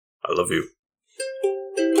I love you.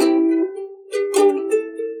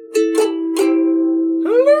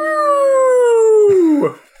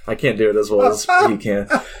 Hello! I can't do it as well as you can.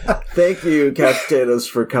 Thank you, Couch Potatoes,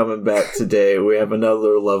 for coming back today. We have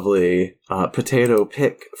another lovely potato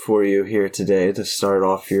pick for you here today to start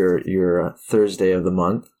off your Thursday of the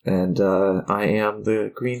month. And I am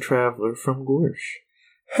the Green Traveler from Gorsh.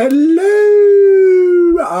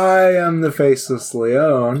 Hello! I am the Faceless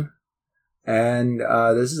Leon. And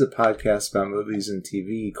this is a podcast about movies and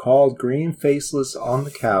TV called Green Faceless on the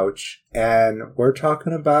Couch. And we're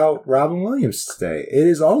talking about Robin Williams today. It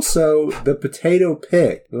is also the potato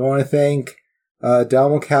pick. We want to thank Del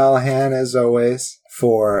McCallahan, as always,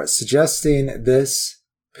 for suggesting this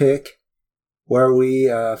pick where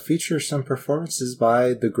we feature some performances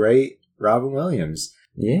by the great Robin Williams.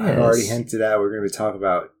 Yes. I've already hinted at we're going to talk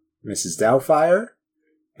about Mrs. Doubtfire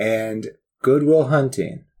and Good Will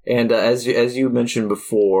Hunting. And as you mentioned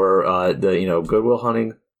before, Good Will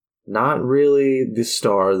Hunting, not really the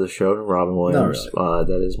star of the show, Robin Williams. Really.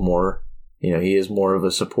 That is more, he is more of a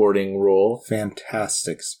supporting role.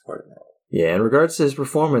 Fantastic supporting role. Yeah, in regards to his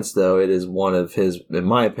performance, though, it is one of his, in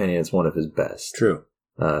my opinion, it's one of his best. True.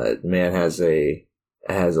 Man has a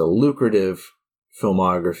lucrative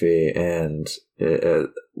filmography, and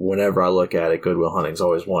whenever I look at it, Good Will Hunting's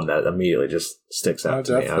always one that immediately just sticks out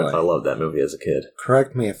to definitely. me. I love that movie as a kid.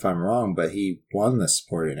 Correct me if I'm wrong, but he won the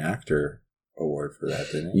supporting actor award for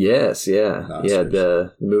that, didn't he? Yes, yeah. Yeah,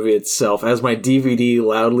 the movie itself, as my DVD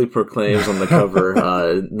loudly proclaims on the cover,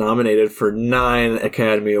 nominated for 9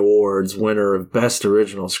 Academy Awards, winner of Best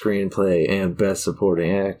Original Screenplay and Best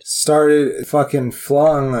Supporting Act.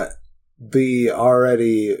 Flung the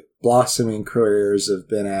already blossoming careers of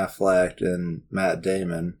Ben Affleck and Matt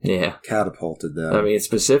Damon. Yeah. Catapulted them. I mean,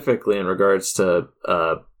 specifically in regards to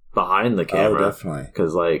behind the camera. Oh, definitely.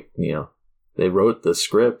 Because, they wrote the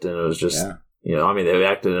script and it was just, they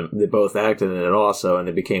both acted in it also and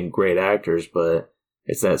they became great actors, but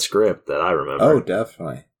it's that script that I remember. Oh,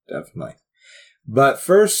 definitely. Definitely. But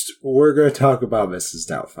first, we're going to talk about Mrs.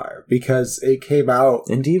 Doubtfire because it came out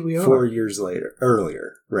Indeed we are. 4 years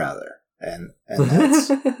earlier. And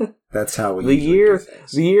that's how we do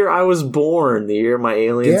things. The year I was born, the year my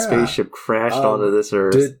alien spaceship crashed onto this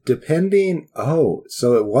earth.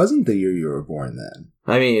 So it wasn't the year you were born then.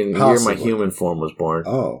 I mean, the year my human form was born.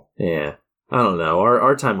 Oh. Yeah. I don't know.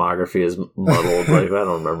 Our timography is muddled. I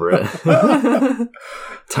don't remember it.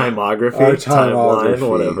 Timeline,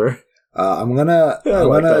 whatever. I'm gonna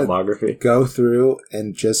timography. Go through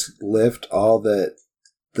and just lift all the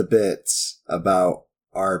bits about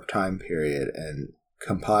our time period and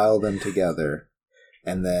compile them together,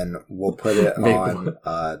 and then we'll put it on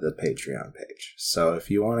the Patreon page. So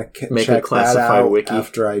if you want to check that out wiki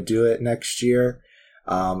after I do it next year,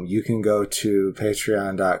 you can go to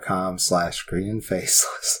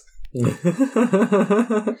patreon.com/greenfaceless.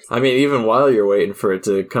 I mean, even while you're waiting for it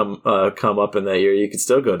to come up in that year, you can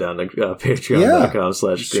still go down to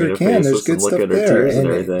patreon.com/greenfaceless and look at our tiers and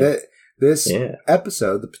everything. This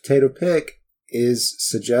episode, the Potato Pick, is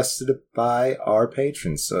suggested by our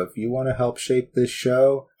patrons. So if you want to help shape this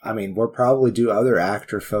show, I mean, we'll probably do other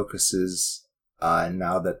actor focuses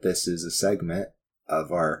now that this is a segment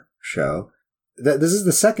of our show. This is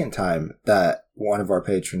the second time that one of our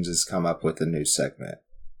patrons has come up with a new segment.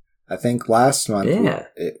 I think last month,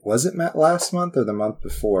 was it last month or the month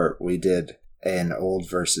before, we did an old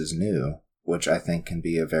versus new, which I think can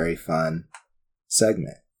be a very fun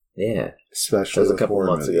segment. Yeah. Especially it was a couple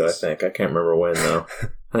months ago, I think. I can't remember when, though.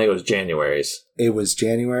 I think it was January's. It was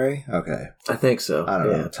January? Okay. I think so. I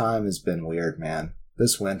don't know. Time has been weird, man.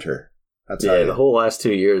 This winter. The whole last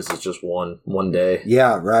 2 years is just one day.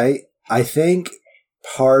 Yeah, right? I think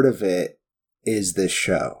part of it is this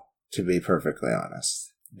show, to be perfectly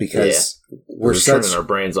honest. Because we're turning our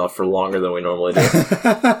brains off for longer than we normally do.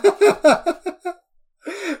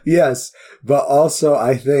 Yes, but also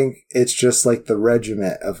I think it's just like the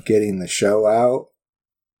regiment of getting the show out.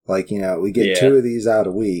 We get 2 of these out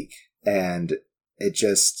a week, and it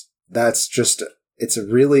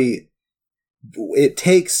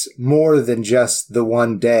takes more than just the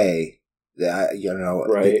one day that,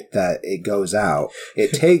 that it goes out.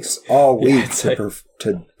 It takes all week to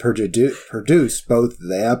produce both of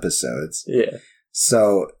the episodes. Yeah.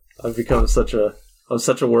 So I've become such a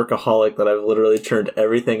workaholic that I've literally turned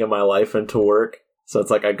everything in my life into work. So it's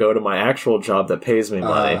like I go to my actual job that pays me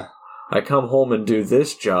money. I come home and do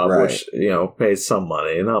this job, which, pays some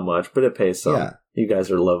money. Not much, but it pays some. Yeah. You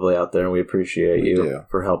guys are lovely out there, and we appreciate you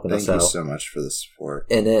for helping us out. Thank you so much for the support.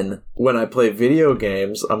 And then when I play video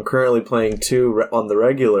games, I'm currently playing 2 on the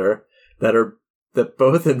regular that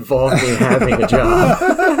both involve me having a job.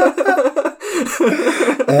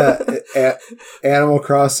 Animal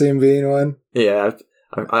Crossing being one. Yeah,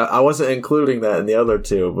 I wasn't including that in the other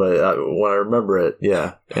two, but when I remember it,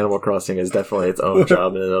 yeah, Animal Crossing is definitely its own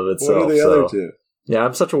job in and of itself. What are the other two? Yeah,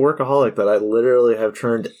 I'm such a workaholic that I literally have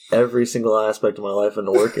turned every single aspect of my life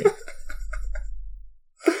into working.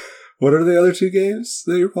 What are the other two games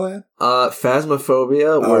that you're playing?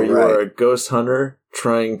 Phasmophobia, where you are a ghost hunter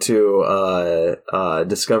trying to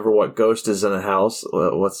discover what ghost is in a house,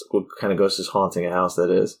 what kind of ghost is haunting a house, that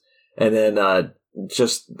is. And then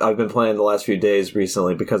I've been playing the last few days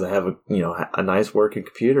recently because I have a nice working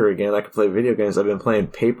computer again. I can play video games. I've been playing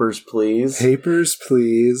Papers, Please. Papers,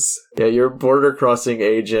 Please. Yeah, you're a border crossing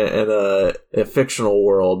agent in a fictional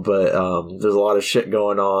world, but there's a lot of shit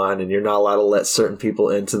going on, and you're not allowed to let certain people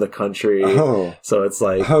into the country. Oh, so it's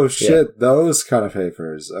like, oh shit, those kind of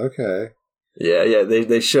papers. Okay. Yeah.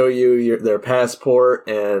 They show you their passport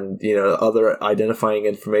and other identifying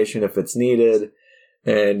information if it's needed.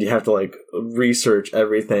 And you have to research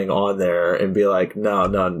everything on there and be like, no,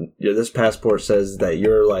 this passport says that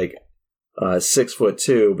you're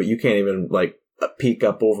 6'2", but you can't even peek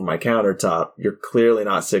up over my countertop. You're clearly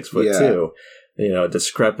not 6'2".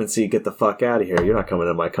 Discrepancy. Get the fuck out of here. You're not coming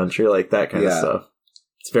to my country. That kind of stuff.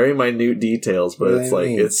 It's very minute details, but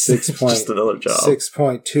it's just another job.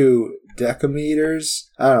 6.2 decameters?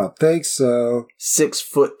 I don't think so.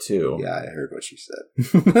 6'2". Yeah, I heard what you said.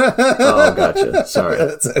 Oh, gotcha. Sorry.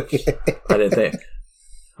 That's okay.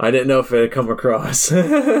 I didn't know if it had come across.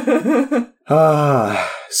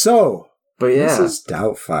 So. But yeah. This is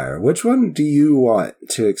Doubtfire. Which one do you want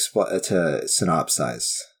to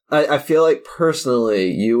synopsize? I feel like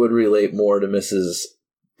personally you would relate more to Mrs.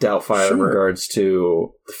 Doubtfire in regards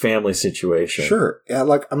to the family situation. Sure. Yeah,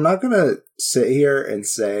 I'm not going to sit here and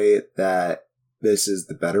say that this is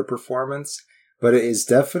the better performance, but it is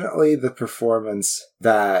definitely the performance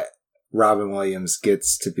that Robin Williams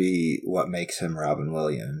gets to be what makes him Robin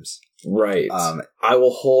Williams. Right. I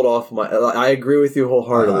will hold off I agree with you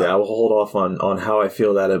wholeheartedly. I will hold off on how I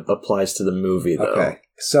feel that it applies to the movie, though. Okay.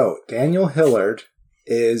 So, Daniel Hillard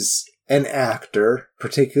is an actor,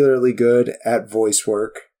 particularly good at voice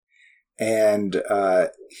work. And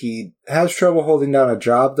he has trouble holding down a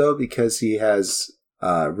job, though, because he has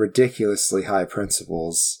ridiculously high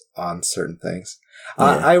principles on certain things. Yeah.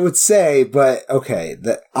 I would say, but okay,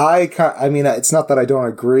 it's not that I don't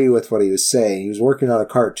agree with what he was saying. He was working on a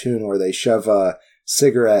cartoon where they shove a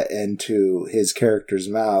cigarette into his character's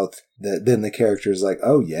mouth. Then the character's like,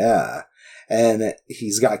 oh, yeah. And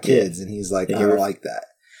he's got kids, and he's like, I don't like that.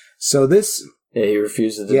 So this... Yeah, he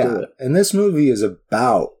refuses to do it. And this movie is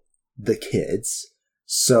about the kids.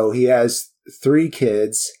 So he has 3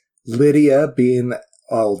 kids, Lydia being the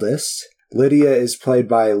eldest. Lydia is played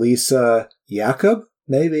by Lisa Jacob,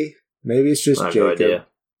 maybe it's just Jacob, no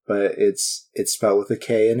but it's spelled with a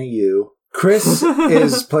K and a U. Chris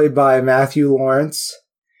is played by Matthew Lawrence,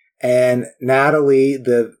 and Natalie,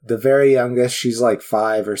 the very youngest, she's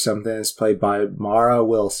 5 or something, is played by Mara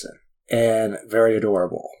Wilson, and very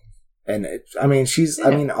adorable. And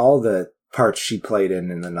all the parts she played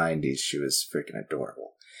in the 90s, she was freaking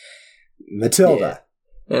adorable. Matilda.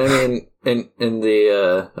 Yeah. And in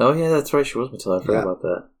the that's right, she was Matilda. I forgot about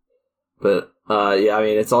that. But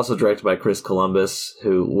it's also directed by Chris Columbus,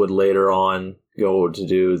 who would later on go to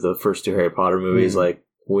do the first 2 Harry Potter movies.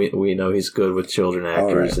 We know he's good with children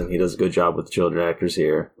actors, and he does a good job with children actors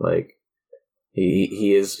here.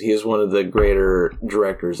 He is one of the greater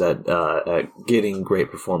directors at getting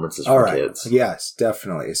great performances for kids. Yes,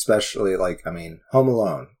 definitely. Especially Home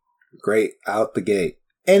Alone. Great out the gate.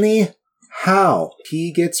 Anyhow,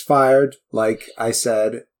 he gets fired, like I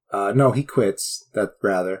said. No, he quits,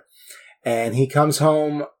 and he comes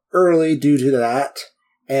home early due to that.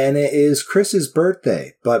 And it is Chris's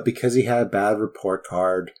birthday, but because he had a bad report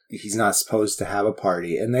card, he's not supposed to have a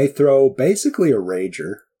party. And they throw basically a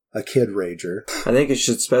kid rager. I think it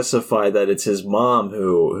should specify that it's his mom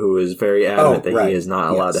who is very adamant that he is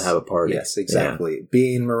not allowed to have a party. Yes, exactly. Yeah.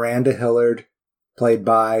 Being Miranda Hillard, played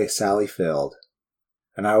by Sally Field.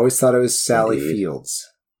 And I always thought it was Sally Fields,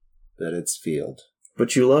 but it's Field.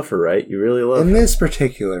 But you love her, right? You really love her. In this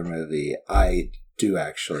particular movie, I do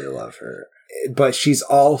actually love her. But she's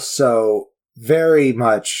also very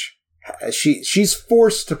much... She's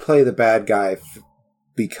forced to play the bad guy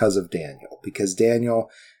because of Daniel. Because Daniel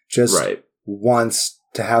just wants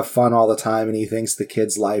to have fun all the time, and he thinks the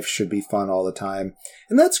kid's life should be fun all the time.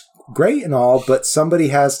 And that's great and all, but somebody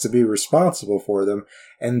has to be responsible for them.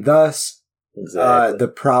 And thus,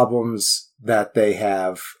 the problems that they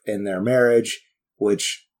have in their marriage,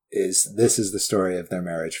 this is the story of their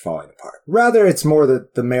marriage falling apart. Rather, it's more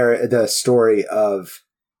the story of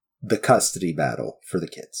the custody battle for the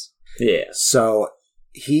kids. Yeah. So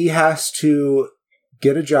he has to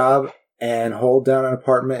get a job and hold down an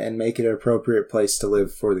apartment and make it an appropriate place to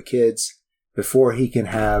live for the kids before he can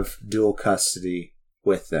have dual custody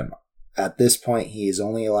with them. At this point, he is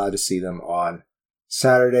only allowed to see them on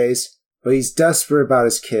Saturdays, but he's desperate about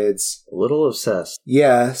his kids. A little obsessed.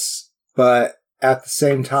 Yes, but at the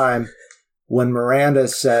same time, when Miranda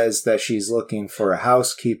says that she's looking for a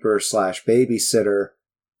housekeeper / babysitter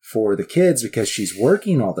for the kids because she's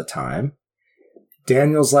working all the time,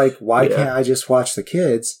 Daniel's like, why can't I just watch the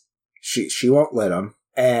kids? She won't let him.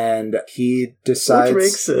 And he decides... Which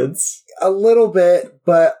makes sense. A little bit,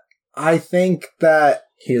 but I think that...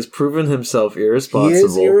 He has proven himself irresponsible. He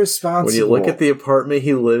is irresponsible. When you look at the apartment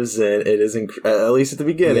he lives in, it is, at least at the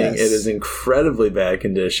beginning, it is incredibly bad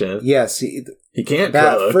condition. Yes. He can't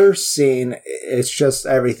that cook. That first scene, it's just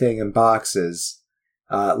everything in boxes.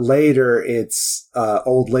 Later, it's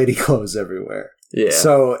old lady clothes everywhere. Yeah.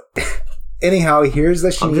 So, anyhow, he hears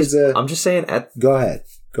that she needs a... I'm just saying... Go ahead.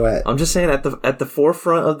 I'm just saying at the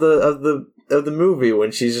forefront of the movie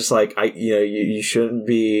when she's just like, you shouldn't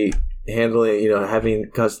be handling, having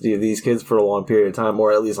custody of these kids for a long period of time,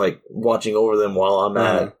 or at least like watching over them while I'm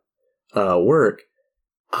at work.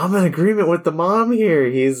 I'm in agreement with the mom here.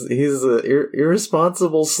 He's an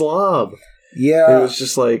irresponsible slob. Yeah, it was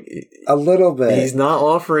just like a little bit. He's not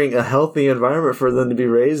offering a healthy environment for them to be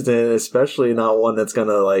raised in, especially not one that's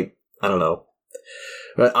gonna I don't know.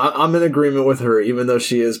 But I'm in agreement with her, even though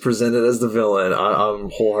she is presented as the villain. I'm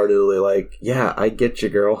wholeheartedly like, yeah, I get you,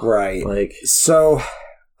 girl. Right. So,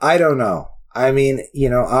 I don't know. I mean,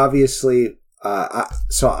 obviously,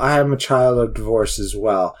 so I am a child of divorce as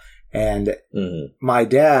well. And my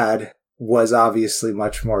dad was obviously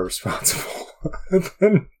much more responsible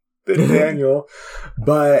than Daniel.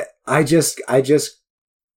 But I just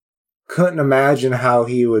couldn't imagine how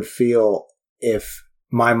he would feel if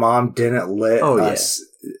my mom didn't let us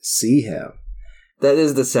see him. That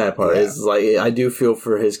is the sad part. Yeah. Is I do feel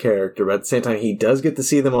for his character, but at the same time, he does get to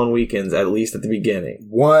see them on weekends, at least at the beginning.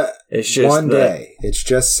 It's just one day. It's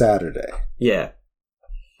just Saturday. Yeah,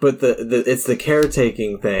 but it's the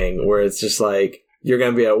caretaking thing where it's just like, you're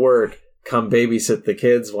gonna be at work, come babysit the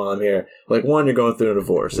kids while I'm here. Like, one, you're going through a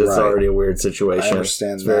divorce. It's already a weird situation. I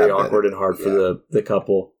understand. It's very awkward and hard for the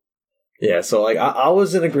couple. Yeah, so I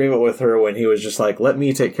was in agreement with her when he was just like, let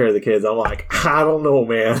me take care of the kids. I'm like, I don't know,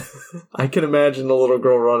 man. I can imagine the little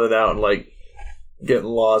girl running out and getting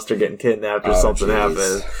lost or getting kidnapped or something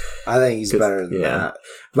happens. I think he's better than that.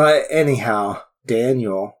 But anyhow,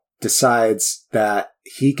 Daniel decides that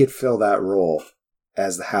he could fill that role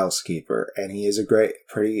as the housekeeper, and he is a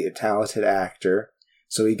pretty talented actor.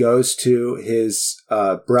 So he goes to his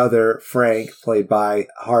brother, Frank, played by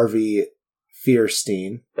Harvey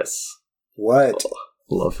Fierstein. Yes. What? Oh,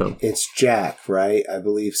 love him. It's Jack, right? I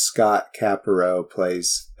believe Scott Capero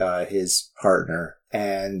plays his partner.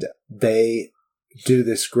 And they do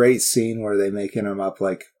this great scene where they're making him up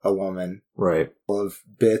like a woman. Right. Full of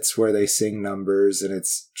bits where they sing numbers, and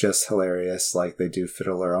it's just hilarious. Like they do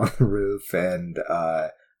Fiddler on the Roof and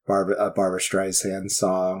a Barbra Streisand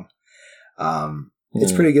song.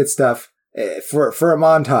 It's pretty good stuff. For a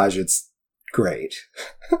montage, it's great.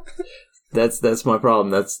 That's my problem.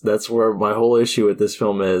 That's where my whole issue with this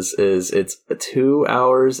film is it's 2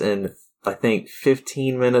 hours and I think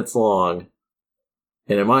 15 minutes long.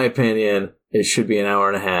 And in my opinion, it should be an hour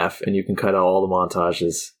and a half, and you can cut out all the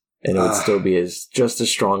montages and it would still be just as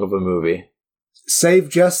strong of a movie. Save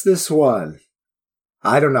just this one.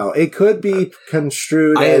 I don't know. It could be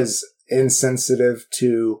construed as insensitive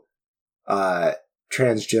to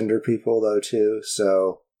transgender people though too.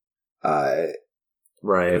 So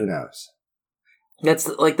right. Who knows?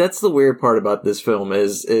 That's the weird part about this film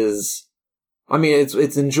is I mean,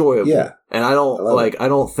 it's enjoyable. Yeah. And I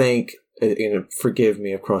don't think, forgive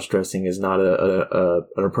me if cross-dressing is not an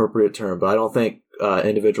appropriate term, but I don't think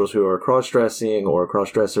individuals who are cross-dressing or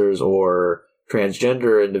cross-dressers or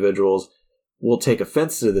transgender individuals will take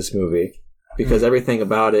offense to this movie, because everything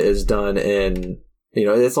about it is done in,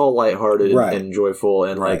 it's all lighthearted and joyful,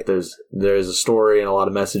 and there's a story and a lot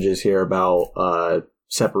of messages here about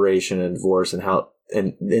separation and divorce and how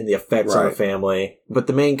and the effects on a family. But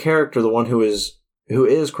the main character, the one who is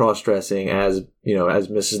cross-dressing as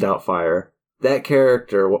Mrs. Doubtfire, that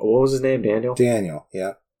character, what was his name? Daniel,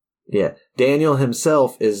 yeah. Daniel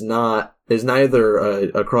himself is neither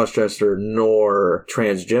a cross-dresser nor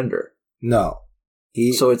transgender. No.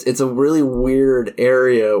 So it's a really weird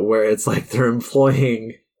area where it's like they're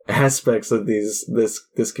employing aspects of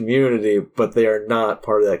this community, but they are not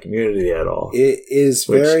part of that community at all. It is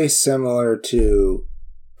very similar to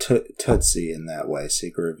Tootsie in that way,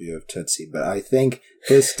 Secret Review of Tootsie, but I think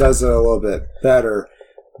this does it a little bit better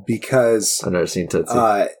because I've never seen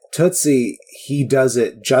Tootsie. Tootsie, he does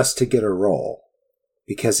it just to get a role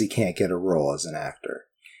because he can't get a role as an actor.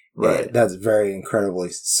 Right. And that's a very incredibly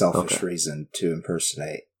selfish reason to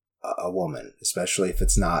impersonate a woman, especially if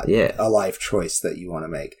it's not a life choice that you want to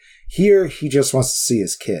make. Here, he just wants to see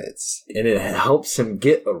his kids. And it helps him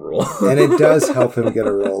get a role. And it does help him get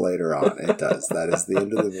a role later on. It does. That is the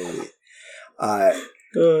end of the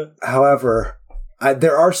movie. However,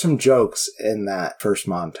 there are some jokes in that first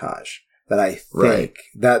montage that I think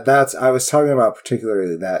that's I was talking about,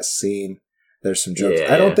 particularly that scene. There's some jokes.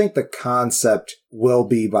 I don't think the concept will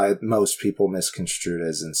be by most people misconstrued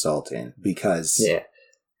as insulting because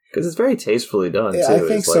it's very tastefully done. Yeah, too. I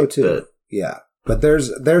think so too. Yeah, but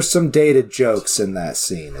there's some dated jokes in that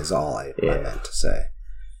scene. Is all I meant to say.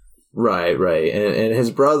 Right, and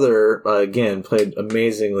his brother again played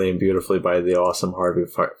amazingly and beautifully by the awesome Harvey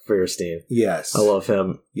Fierstein. Yes, I love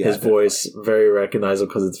him. Yeah, his voice very recognizable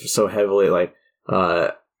because it's so heavily like.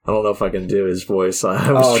 I don't know if I can do his voice.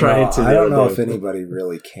 I was trying to. I don't know if anybody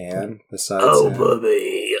really can besides him.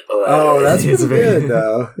 Baby. That's pretty good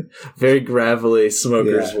though. Very gravelly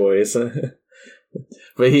smoker's voice.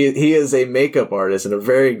 But he is a makeup artist and a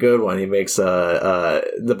very good one. He makes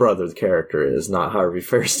the brother, the character is not Harvey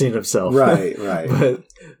Fierstein himself. Right. But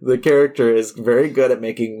the character is very good at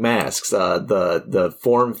making masks. The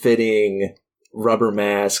form-fitting rubber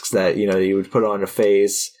masks that you would put on a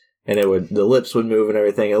face. And the lips would move and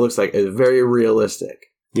everything. It looks like it's very realistic.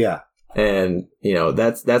 Yeah. And,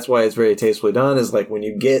 that's why it's very tastefully done is like when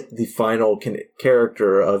you get the final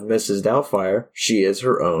character of Mrs. Doubtfire, she is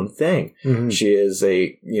her own thing. Mm-hmm. She is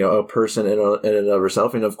a person in and of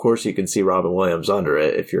herself. And of course you can see Robin Williams under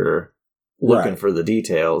it if you're looking for the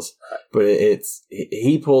details. But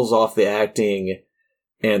he pulls off the acting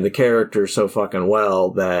and the character so fucking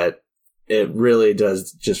well that it really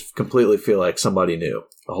does just completely feel like somebody new.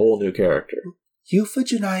 A whole new character.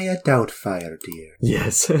 Euphigenia Doubtfire, dear.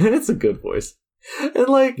 Yes, it's a good voice. And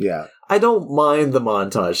I don't mind the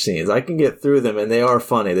montage scenes. I can get through them and they are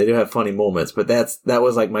funny. They do have funny moments, but that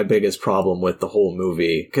was like my biggest problem with the whole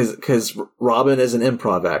movie. Cause Robin is an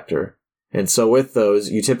improv actor. And so with those,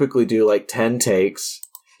 you typically do like 10 takes.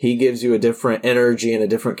 He gives you a different energy and a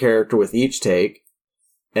different character with each take.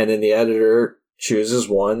 And then the editor chooses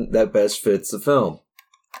one that best fits the film.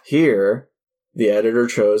 Here, the editor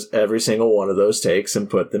chose every single one of those takes and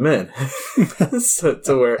put them in. So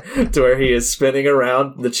to where he is spinning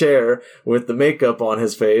around the chair with the makeup on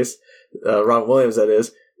his face, Robin Williams that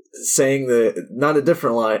is, saying not a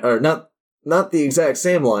different line, or not the exact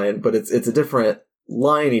same line, but it's a different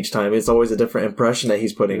line each time. It's always a different impression that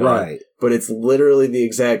he's putting on. But it's literally the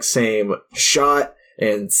exact same shot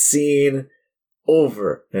and scene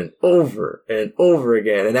over and over and over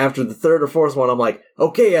again. And after the third or fourth one, I'm like,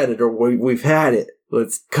 okay, editor, we've had it.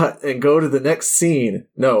 Let's cut and go to the next scene.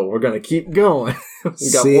 No, we're going to keep going.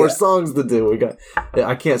 We got more songs to do.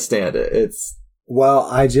 I can't stand it. Well,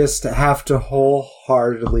 I just have to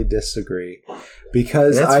wholeheartedly disagree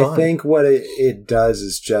because I think what it does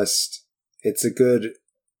is just, it's a good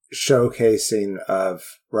showcasing of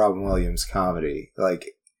Robin Williams' comedy. Like,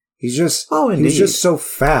 he's just so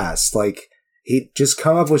fast. Like, he just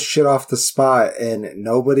come up with shit off the spot, and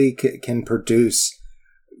nobody can produce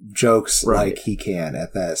jokes like he can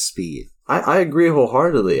at that speed. I agree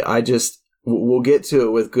wholeheartedly. We'll get to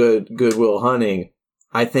it with Good Will Hunting.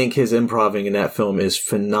 I think his improving in that film is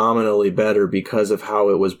phenomenally better because of how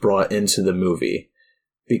it was brought into the movie.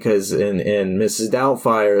 Because in Mrs.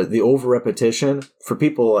 Doubtfire, the over repetition for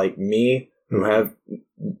people like me who have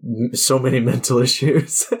so many mental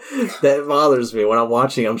issues that bothers me when I'm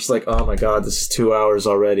watching. I'm just like, oh my god, this is 2 hours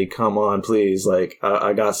already. Come on, please. Like,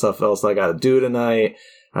 I got stuff else I got to do tonight.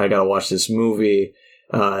 I got to watch this movie.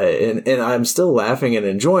 And I'm still laughing and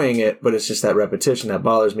enjoying it, but it's just that repetition that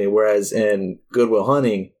bothers me. Whereas in Good Will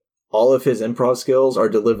Hunting, all of his improv skills are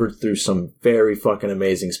delivered through some very fucking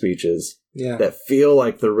amazing speeches that feel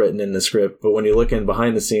like they're written in the script. But when you look in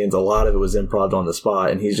behind the scenes, a lot of it was improv on the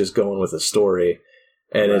spot, and he's just going with a story.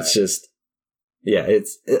 And it's just,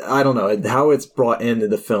 I don't know. How it's brought into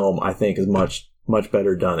the film, I think, is much, much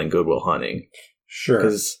better done in Good Will Hunting. Sure.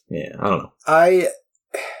 Because, I don't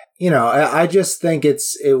know. I just think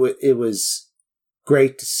it was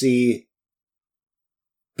great to see.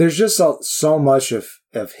 There's just so much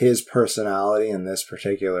of his personality in this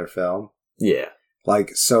particular film. Yeah.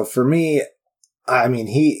 Like, so for me, I mean,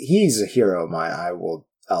 he's a hero of mine.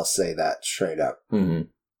 I'll say that straight up. Mm-hmm.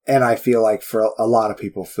 And I feel like for a lot of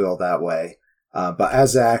people feel that way. But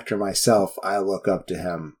as an actor myself, I look up to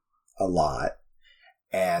him a lot.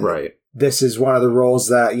 And right. this is one of the roles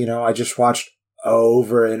that, I just watched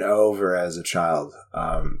over and over as a child,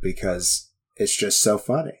 because it's just so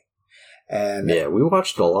funny. And yeah, we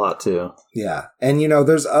watched it a lot too. Yeah. And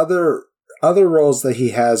there's other roles that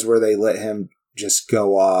he has where they let him just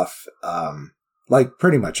go off, like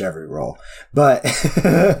pretty much every role. But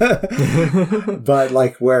but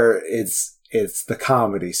like where it's the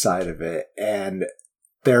comedy side of it, and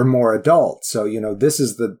they're more adult. So, this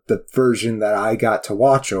is the version that I got to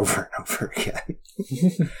watch over and over again.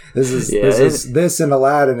 This and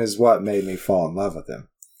Aladdin is what made me fall in love with him.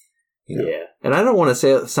 Yeah. And I don't want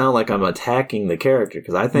to sound like I'm attacking the character,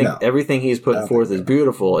 because I think everything he's putting forth is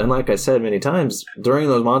beautiful. And like I said many times, during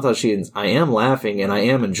those montage scenes, I am laughing and I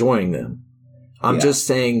am enjoying them. I'm just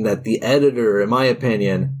saying that the editor, in my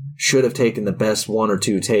opinion, should have taken the best 1 or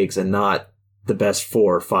 2 takes and not the best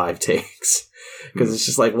 4 or 5 takes. Because it's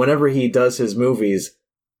just like, whenever he does his movies,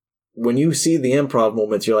 when you see the improv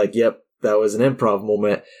moments, you're like, yep, that was an improv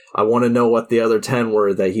moment. I want to know what the other 10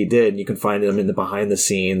 were that he did. And you can find them in the behind the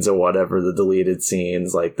scenes or whatever, the deleted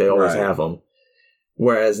scenes. Like, they always have them.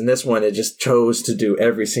 Whereas in this one, it just chose to do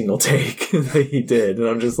every single take that he did. And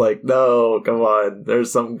I'm just like, no, come on.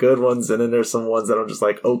 There's some good ones, and then there's some ones that I'm just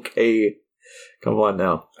like, okay, come on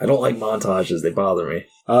now. I don't like montages. They bother me.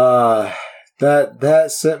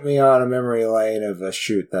 That sent me on a memory lane of a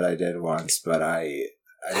shoot that I did once, but I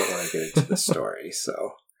don't want to get into the story,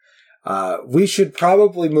 so... we should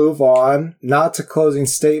probably move on, not to closing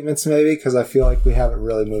statements maybe, because I feel like we haven't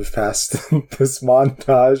really moved past this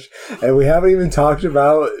montage, and we haven't even talked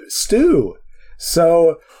about Stu.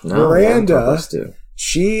 So Miranda,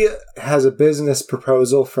 she has a business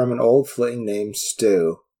proposal from an old fling named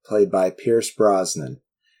Stu, played by Pierce Brosnan.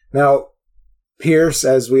 Now, Pierce,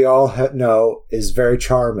 as we all know, is very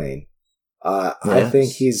charming. Yes. I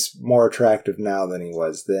think he's more attractive now than he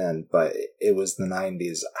was then, but it was the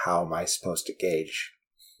 90s. How am I supposed to gauge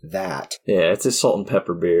that? Yeah, it's a salt and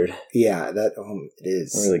pepper beard. Yeah, it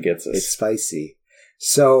is. It really gets us. It's spicy.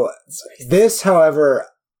 So this, however,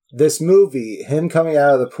 this movie, him coming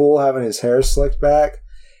out of the pool, having his hair slicked back,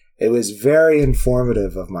 it was very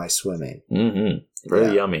informative of my swimming. Mm-hmm.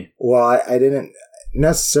 Very yummy. Well, I didn't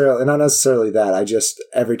necessarily, not necessarily that. I just,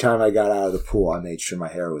 every time I got out of the pool, I made sure my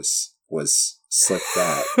hair was slicked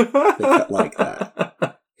back like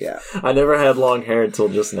that. Yeah. I never had long hair until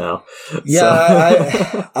just now.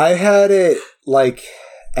 Yeah, I had it like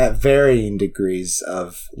at varying degrees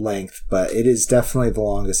of length, but it is definitely the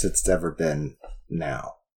longest it's ever been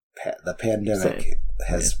now. The pandemic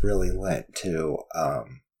has really lent to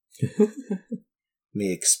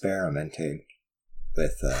me experimenting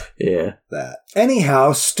with that.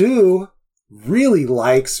 Anyhow, Stu really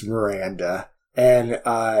likes Miranda and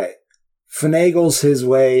finagles his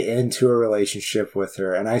way into a relationship with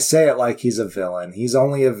her. And I say it like he's a villain. He's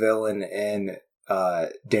only a villain in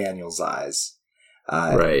Daniel's eyes.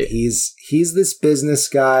 Right. He's this business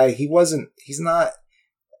guy. He's not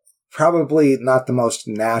probably not the most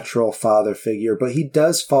natural father figure, but he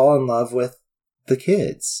does fall in love with the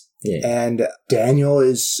kids. Yeah. And Daniel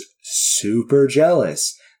is super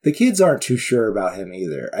jealous. The kids aren't too sure about him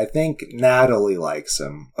either. I think Natalie likes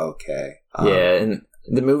him okay. Yeah, and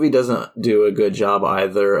the movie doesn't do a good job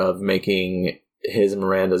either of making his and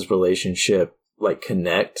Miranda's relationship like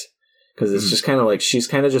connect, because it's just kind of like she's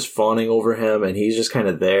kind of just fawning over him and he's just kind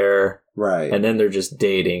of there, right? And then they're just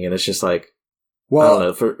dating, and it's just like, well, I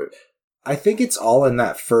don't know. I think it's all in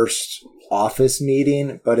that first office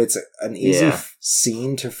meeting, but it's an easy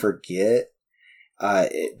scene to forget.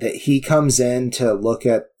 That he comes in to look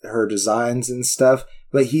at her designs and stuff,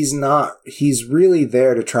 but he's really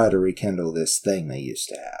there to try to rekindle this thing they used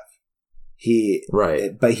to have.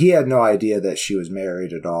 But he had no idea that she was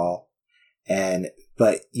married at all.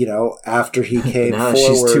 But after he came now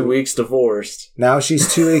forward. She's 2 weeks divorced. Now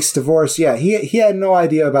she's 2 weeks divorced. Yeah, he had no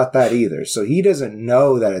idea about that either. So he doesn't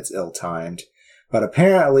know that it's ill-timed. But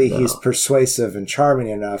apparently he's persuasive and charming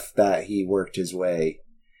enough that he worked his way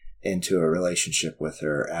into a relationship with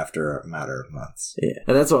her after a matter of months. Yeah.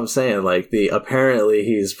 And that's what I'm saying. Like, apparently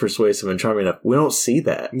he's persuasive and charming enough. We don't see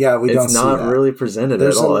that. Yeah, we don't see that. It's not really presented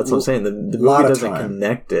at all. That's what I'm saying. The movie doesn't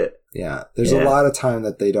connect it. Yeah. There's a lot of time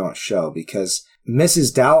that they don't show because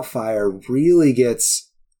Mrs. Doubtfire really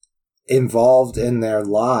gets involved in their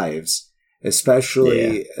lives,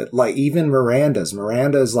 especially like even Miranda's.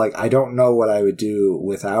 Miranda's like, I don't know what I would do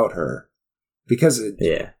without her. Because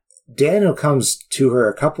Daniel comes to her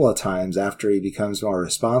a couple of times after he becomes more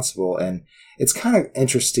responsible, and it's kind of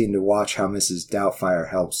interesting to watch how Mrs. Doubtfire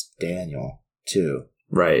helps Daniel too.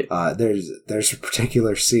 Right. There's a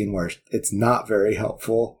particular scene where it's not very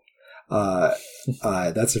helpful.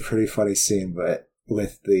 That's a pretty funny scene, but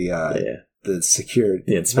with the security,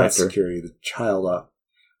 the inspector, not security, the child.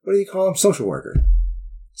 What do you call him? Social worker.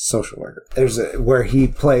 There's where he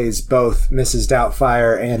plays both Mrs.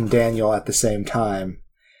 Doubtfire and Daniel at the same time.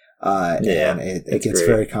 And it gets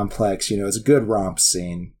very complex. It's a good romp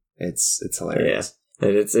scene. It's hilarious. Yeah,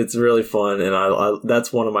 and it's really fun, and I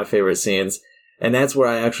that's one of my favorite scenes, and that's where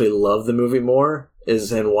I actually love the movie more,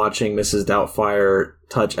 is in watching Mrs. Doubtfire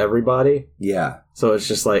touch everybody. Yeah. So it's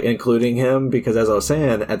just like including him, because as I was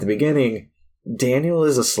saying at the beginning, Daniel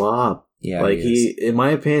is a slob. Yeah, like he in my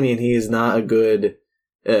opinion, he is not a good.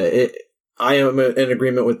 I am in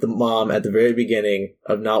agreement with the mom at the very beginning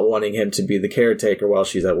of not wanting him to be the caretaker while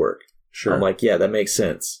she's at work. Sure. I'm like, yeah, that makes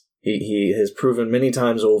sense. He has proven many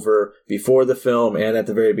times over before the film and at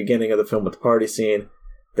the very beginning of the film with the party scene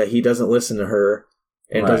that he doesn't listen to her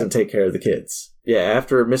and doesn't take care of the kids. Yeah,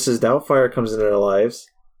 after Mrs. Doubtfire comes into their lives,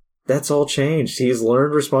 that's all changed. He's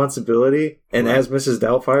learned responsibility, and as Mrs.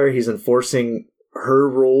 Doubtfire, he's enforcing her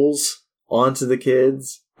rules onto the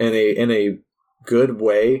kids in a good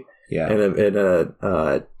way, in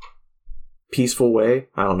a peaceful way.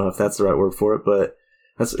 I don't know if that's the right word for it, but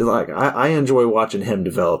that's like I enjoy watching him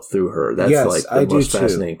develop through her. That's the most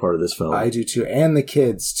fascinating part of this film. I do too, and the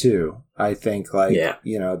kids too. I think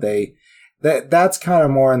that's kind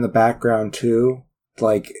of more in the background too.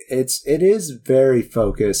 Like it is very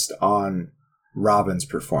focused on Robin's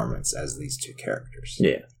performance as these two characters.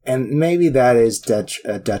 Yeah, and maybe that is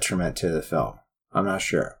a detriment to the film. I'm not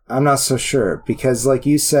sure. I'm not so sure because, like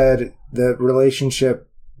you said, the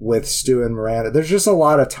relationship with Stu and Miranda, there's just a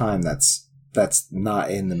lot of time that's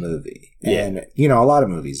not in the movie. Yeah. And, a lot of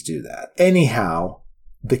movies do that. Anyhow,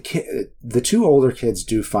 the two older kids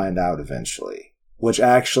do find out eventually, which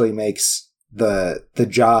actually makes the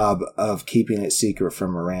job of keeping it secret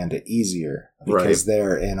from Miranda easier because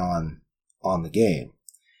they're in on the game.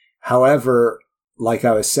 However, like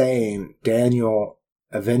I was saying, Daniel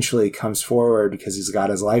eventually comes forward because he's got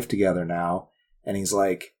his life together now, and he's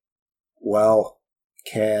like, well,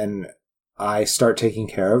 can I start taking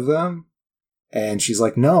care of them? And she's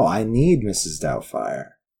like, no, I need Mrs. Doubtfire.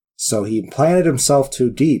 So he planted himself too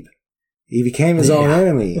deep. He became his own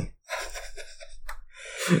enemy.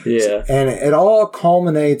 Yeah. And it all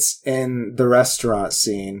culminates in the restaurant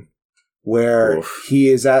scene where he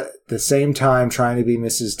is at the same time trying to be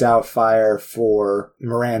Mrs. Doubtfire for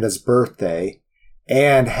Miranda's birthday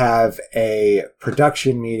and have a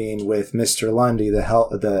production meeting with Mr. Lundy, the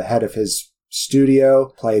head of his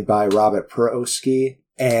studio, played by Robert Prosky.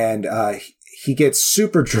 And he gets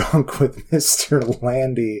super drunk with Mr.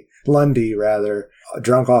 Lundy,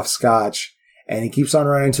 drunk off scotch. And he keeps on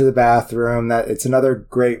running to the bathroom. It's another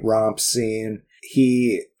great romp scene.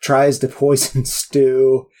 He tries to poison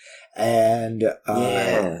Stu and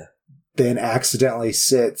then accidentally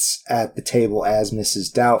sits at the table as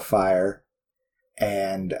Mrs. Doubtfire.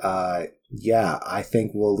 And I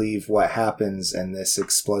think we'll leave what happens in this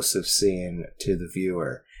explosive scene to the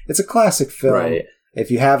viewer. It's a classic film. Right. If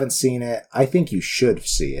you haven't seen it, I think you should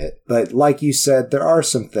see it. But like you said, there are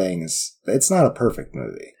some things. It's not a perfect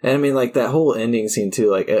movie. And I mean, like, that whole ending scene, too.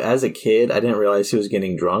 Like, as a kid, I didn't realize he was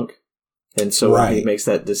getting drunk. And so when he makes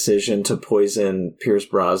that decision to poison Pierce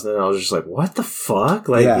Brosnan, I was just like, what the fuck?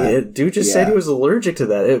 Like, dude just said he was allergic to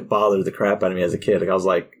that. It bothered the crap out of me as a kid. Like, I was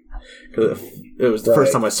like, cause it was the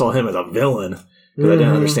first time I saw him as a villain. Because I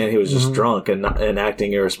didn't understand he was just drunk and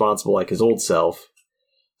acting irresponsible like his old self.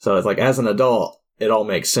 So it's like, as an adult, it all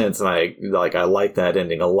makes sense, and I like that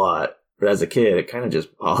ending a lot. But as a kid, it kind of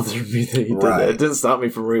just bothered me that he did that. It didn't stop me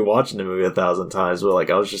from rewatching the movie 1,000 times.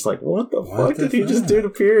 But I was just like, what the fuck did he just do to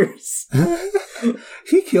Pierce?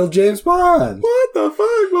 He killed James Bond. What the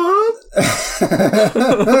fuck,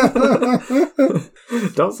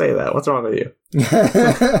 Mom? Don't say that. What's wrong with you?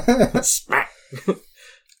 Smack.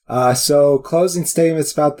 So closing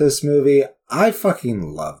statements about this movie. I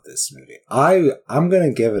fucking love this movie. I'm going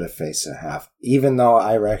to give it a face and a half, even though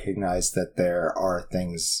I recognize that there are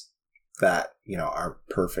things that, aren't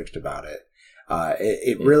perfect about it.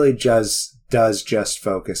 It really does just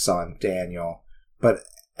focus on Daniel, but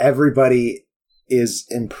everybody is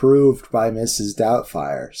improved by Mrs.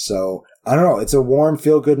 Doubtfire. So I don't know. It's a warm,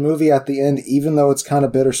 feel-good movie at the end, even though it's kind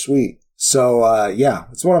of bittersweet. So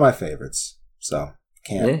it's one of my favorites. So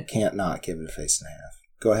can't not give it a face and a half.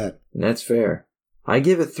 Go ahead. That's fair. I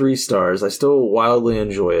give it 3 stars. I still wildly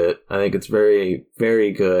enjoy it. I think it's very,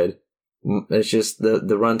 very good. It's just the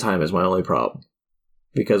runtime is my only problem.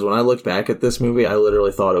 Because when I looked back at this movie, I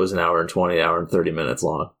literally thought it was an hour and 20, hour and 30 minutes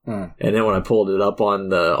long. And then when I pulled it up on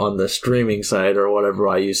the streaming site or whatever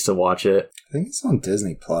I used to watch it. I think it's on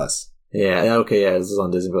Disney Plus. Yeah, okay, this is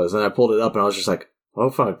on Disney Plus. And I pulled it up and I was just like, oh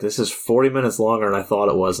fuck, this is 40 minutes longer than I thought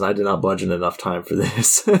it was, and I did not budget enough time for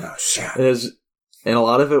this. Oh, shit. And a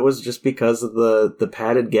lot of it was just because of the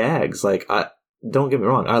padded gags. Like, don't get me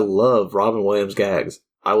wrong, I love Robin Williams gags.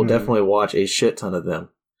 I will definitely watch a shit ton of them.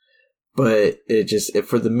 But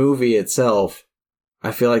for the movie itself,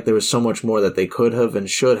 I feel like there was so much more that they could have and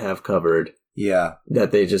should have covered. Yeah.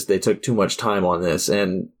 That they took too much time on this.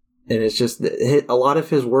 And it's just, a lot of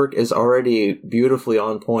his work is already beautifully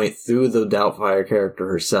on point through the Doubtfire character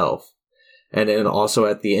herself. And then also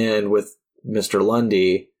at the end with Mr.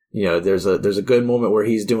 Lundy, you know, there's a good moment where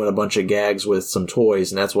he's doing a bunch of gags with some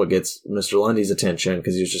toys, and that's what gets Mr. Lundy's attention,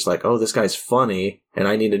 because he's just like, oh, this guy's funny, and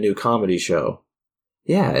I need a new comedy show.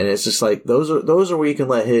 Yeah, and it's just like, those are where you can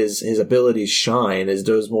let his abilities shine, is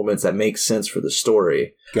those moments that make sense for the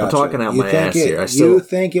story. Gotcha. I'm talking out my ass here. You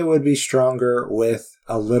think it would be stronger with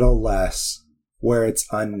a little less, where it's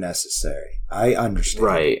unnecessary. I understand.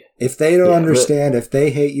 Right. If they don't understand, if they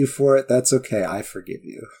hate you for it, that's okay. I forgive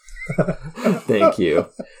you. Thank you.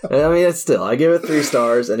 I mean, I give it 3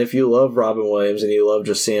 stars, and if you love Robin Williams and you love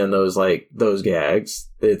just seeing those gags,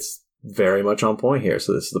 it's very much on point here.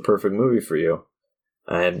 So this is the perfect movie for you.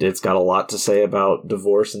 And it's got a lot to say about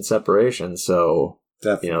divorce and separation. So,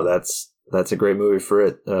 definitely. You know, that's a great movie for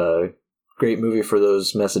it. Great movie for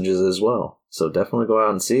those messages as well. So definitely go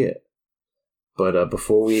out and see it. But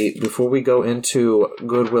before we go into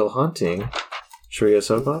Good Will Hunting, should we get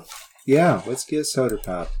soda pop? Yeah, let's get soda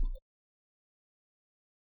pop.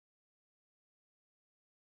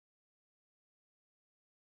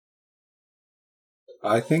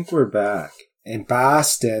 I think we're back. In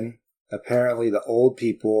Boston, apparently the old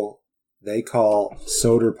people, they call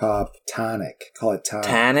soda pop tonic. Call it tonic.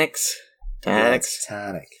 Tonics? Tonics? Yeah,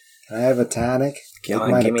 tonic. Can I have a tonic? Come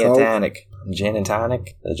on, give me a tonic. Gin and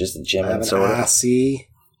tonic? Or just a gin and soda?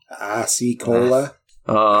 IC cola.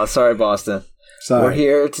 Oh, sorry, Boston. Sorry. We're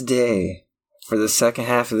here today for the second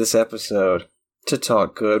half of this episode to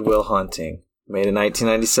talk Good Will Hunting. Made in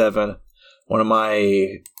 1997. One of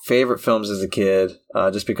my favorite films as a kid,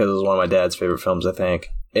 just because it was one of my dad's favorite films, I think.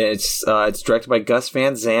 It's directed by Gus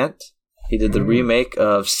Van Sant. He did the remake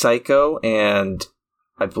of Psycho and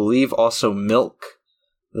I believe also Milk,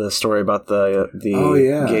 the story about the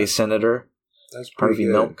gay senator. That's pretty Harvey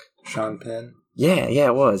good. Milk. Sean Penn. Yeah,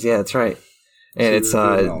 it was. Yeah, that's right. And it's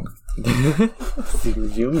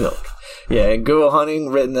Review Milk. Yeah, and Good Will Hunting,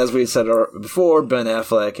 written, as we said before, Ben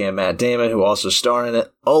Affleck and Matt Damon, who also star in it,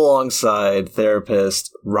 alongside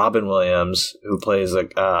therapist Robin Williams, who plays,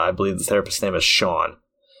 I believe the therapist's name is Sean.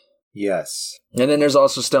 Yes. And then there's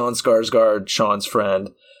also Stellan Skarsgård, Sean's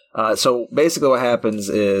friend. So basically what happens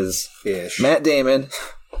is Matt Damon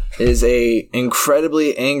is a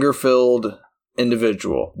incredibly anger-filled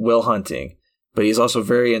individual, Will Hunting. But he's also a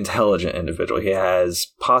very intelligent individual. He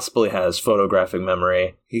possibly has photographic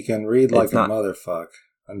memory. He can read like a motherfucker.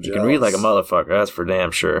 I'm jealous. He can read like a motherfucker. That's for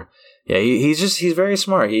damn sure. Yeah, he's very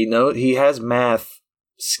smart. He has math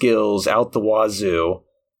skills out the wazoo.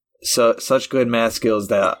 So such good math skills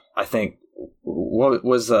that I think what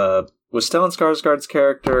was Stellan Skarsgård's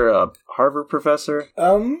character a Harvard professor?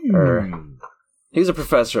 Or he's a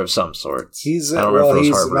professor of some sort. He's a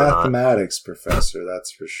mathematics professor.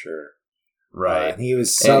 That's for sure. Right. And he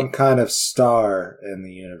was some kind of star in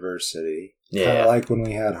the university. Yeah. Kind of like when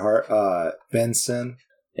we had Benson.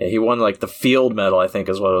 Yeah, he won like the Field Medal, I think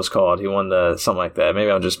is what it was called. He won something like that.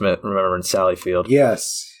 Maybe I'm just remembering Sally Field.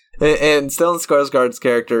 Yes. And Stellan Skarsgård's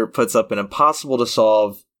character puts up an impossible to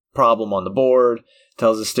solve problem on the board,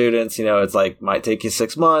 tells the students, it's like, might take you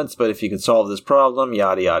 6 months, but if you can solve this problem,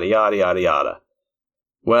 yada, yada, yada, yada, yada.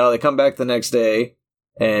 Well, they come back the next day,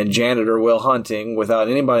 and janitor Will Hunting, without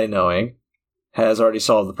anybody knowing, has already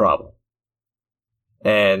solved the problem.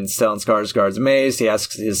 And Stellan Skarsgård's amazed. He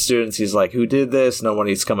asks his students, he's like, who did this?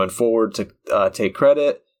 Nobody's coming forward to take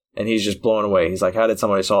credit. And he's just blown away. He's like, how did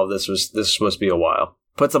somebody solve this? This was supposed to be a while.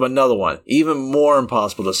 Puts up another one, even more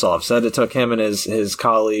impossible to solve. Said it took him and his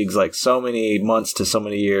colleagues like so many months to so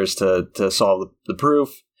many years to solve the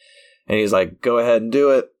proof. And he's like, go ahead and do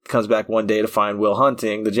it. Comes back one day to find Will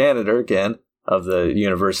Hunting, the janitor again of the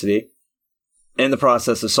university, in the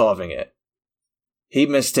process of solving it. He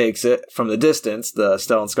mistakes it from the distance. The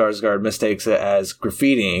Stellan Skarsgård mistakes it as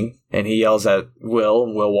graffitiing, and he yells at Will,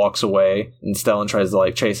 and Will walks away, and Stellan tries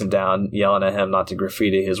to chase him down, yelling at him not to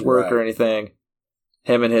graffiti his work or anything.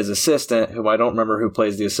 Him and his assistant, who I don't remember who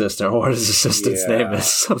plays the assistant or what his assistant's name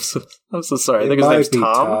is. I'm so sorry. I think his name's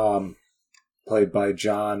Tom. Played by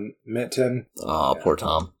John Minton. Oh, poor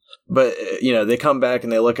Tom. But they come back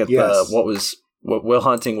and they look at what Will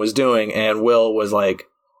Hunting was doing, and Will was like,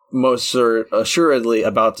 most assuredly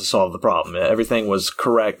about to solve the problem. Everything was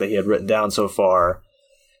correct that he had written down so far.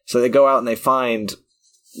 So they go out and they find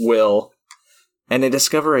Will, and they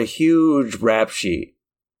discover a huge rap sheet.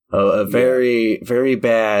 A very, very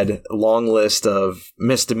bad long list of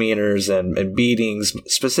misdemeanors and beatings,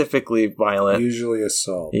 specifically violent. Usually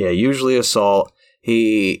assault. Yeah, usually assault.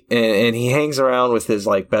 He hangs around with his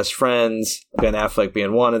like best friends, Ben Affleck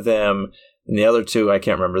being one of them, and the other two I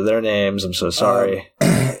can't remember their names. I'm so sorry.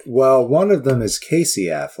 Well, one of them is Casey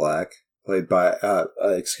Affleck, played by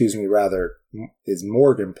is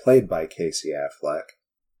Morgan, played by Casey Affleck,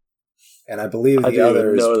 and I believe the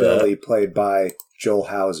other is Billy, played by Joel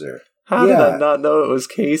Hauser. How did I not know it was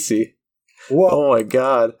Casey? Well, oh my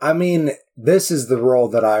god! I mean, this is the role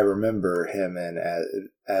that I remember him in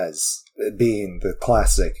as being the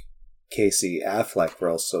classic Casey Affleck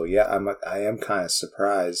role. So yeah, I am kind of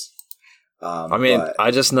surprised.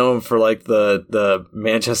 I just know him for like the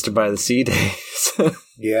Manchester by the Sea days.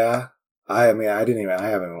 Yeah, I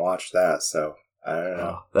haven't watched that, so I don't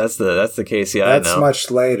know. That's the Casey I know. That's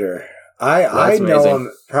much later. I know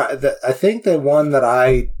him. I think the one that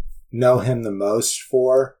I know him the most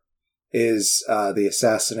for is the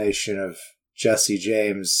assassination of Jesse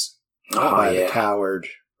James by the coward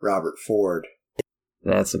Robert Ford.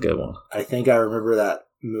 That's a good one. I think I remember that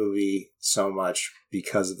movie so much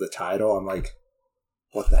because of the title. I'm like,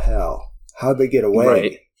 what the hell? How'd they get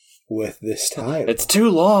away with this title? It's too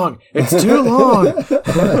long. It's too long.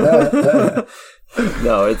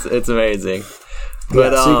 No, it's amazing.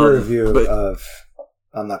 But secret review of.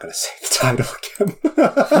 I'm not going to say the title again.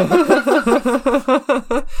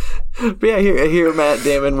 But yeah, here Matt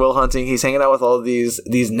Damon, Will Hunting, he's hanging out with all of these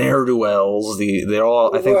ne'er-do-wells. They're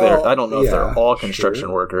all, I don't know if they're all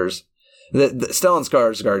construction workers. The Stellan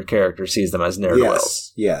Skarsgård character sees them as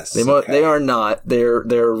ne'er-do-wells. Yes. They are not. They're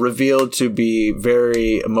revealed to be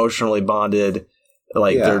very emotionally bonded.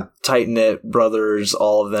 Like they're tight-knit brothers,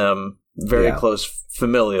 all of them, very close,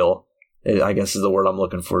 familial. I guess is the word I'm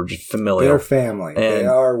looking for, just familial. They're family. They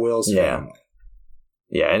are Will's family.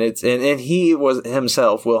 Yeah, and it's and he was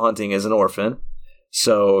himself, Will Hunting, is an orphan.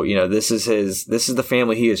 So, this is the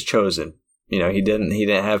family he has chosen. He didn't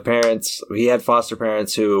have parents. He had foster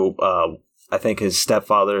parents who I think his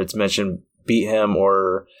stepfather, it's mentioned, beat him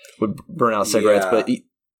or would burn out cigarettes, but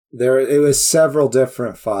it was several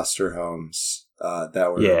different foster homes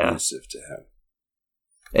that were abusive to him.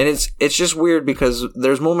 And it's just weird because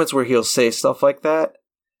there's moments where he'll say stuff like that,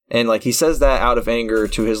 and like he says that out of anger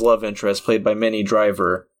to his love interest, played by Minnie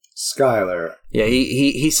Driver, Skylar. Yeah,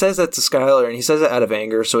 he says that to Skylar, and he says it out of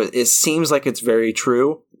anger, so it seems like it's very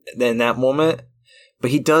true in that moment.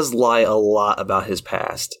 But he does lie a lot about his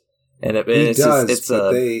past, and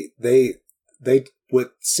they with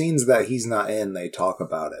scenes that he's not in, they talk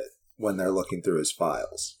about it when they're looking through his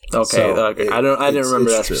files. Okay, so I didn't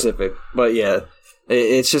remember that specific, but yeah.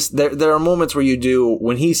 It's just there are moments where you do,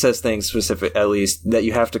 when he says things specific, at least, that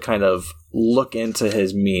you have to kind of look into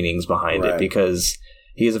his meanings behind it, because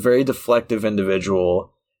he is a very deflective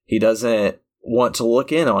individual. He doesn't want to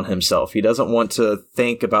look in on himself. He doesn't want to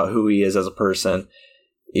think about who he is as a person.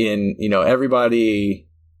 Everybody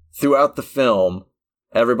throughout the film,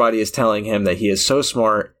 everybody is telling him that he is so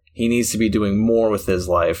smart, he needs to be doing more with his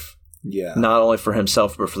life. Yeah. Not only for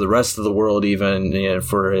himself, but for the rest of the world, even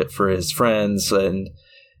for his friends, and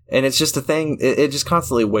it's just a thing. It just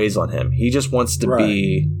constantly weighs on him. He just wants to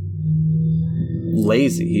be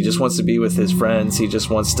lazy. He just wants to be with his friends. He just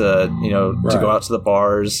wants to to go out to the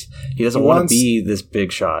bars. He doesn't want to be this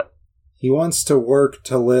big shot. He wants to work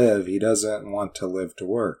to live. He doesn't want to live to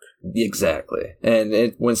work. Exactly.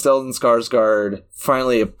 And when Stellan Skarsgård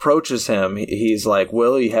finally approaches him, he's like,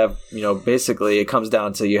 "Will, you have basically it comes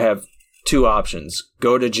down to you have two options: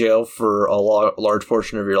 go to jail for a large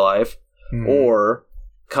portion of your life, or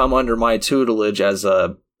come under my tutelage as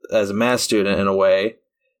a math student in a way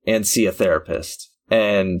and see a therapist."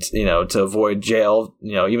 And to avoid jail,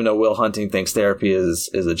 even though Will Hunting thinks therapy is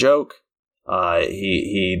a joke,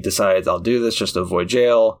 he decides, I'll do this just to avoid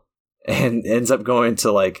jail, and ends up going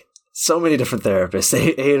to like so many different therapists,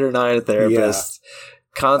 eight or nine therapists,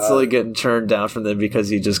 constantly getting turned down from them because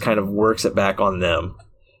he just kind of works it back on them.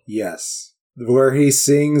 Yes. Where he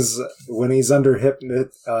sings when he's under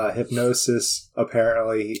hypnosis,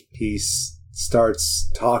 apparently he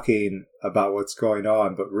starts talking about what's going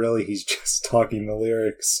on, but really he's just talking the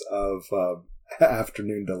lyrics of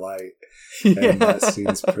Afternoon Delight. And that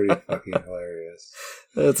scene's pretty fucking hilarious.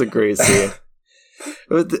 That's a great scene.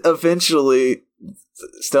 But eventually,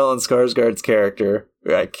 Stellan Skarsgård's character,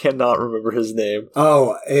 I cannot remember his name.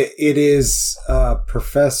 Oh, it is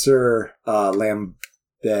Professor Lambert.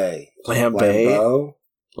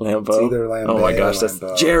 Lambeau? It's either Lambeau. Oh my gosh, that's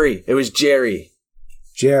Jerry. It was Jerry.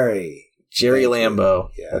 Jerry Lambeau.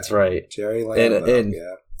 Yeah. That's right. Jerry Lambeau. And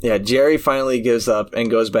yeah, Jerry finally gives up and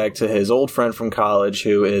goes back to his old friend from college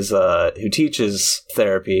who teaches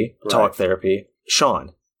therapy, talk therapy,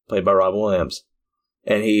 Sean, played by Robin Williams.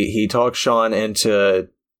 And he talks Sean into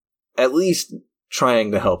at least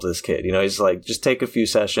trying to help this kid. You know, he's like, just take a few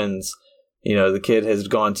sessions. You know, the kid has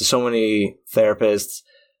gone to so many therapists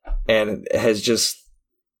and has just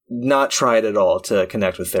not tried at all to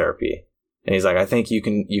connect with therapy. And he's like, I think you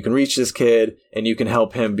can reach this kid and you can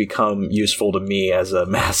help him become useful to me as a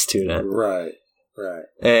math student. Right.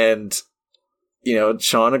 And, you know,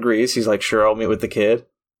 Sean agrees. He's like, sure, I'll meet with the kid.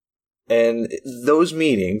 And those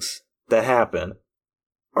meetings that happen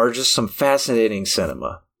are just some fascinating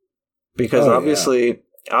cinema. Because obviously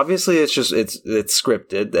it's just, it's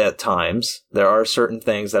scripted at times. There are certain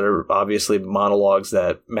things that are obviously monologues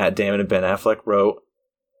that Matt Damon and Ben Affleck wrote.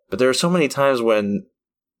 But there are so many times when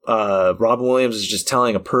Robin Williams is just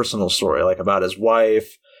telling a personal story, like about his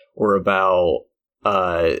wife or about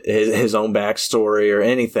his own backstory or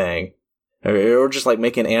anything, or just like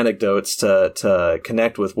making anecdotes to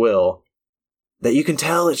connect with Will, that you can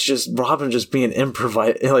tell it's just Robin just being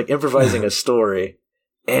improvising a story,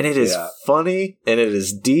 and it is funny and it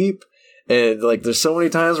is deep, and like there's so many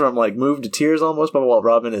times where I'm like moved to tears almost by what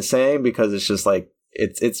Robin is saying, because it's just like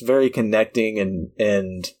it's very connecting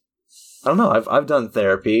and I don't know. I've done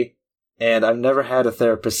therapy, and I've never had a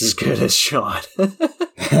therapist as good as Sean. And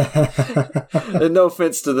no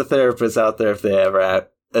offense to the therapists out there if they ever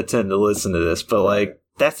attend to listen to this, but like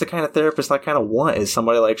that's the kind of therapist I kind of want, is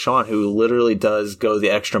somebody like Sean who literally does go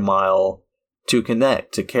the extra mile to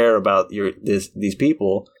connect, to care about these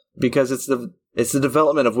people, because it's the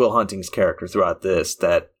development of Will Hunting's character throughout this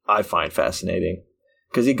that I find fascinating,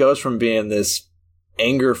 because he goes from being this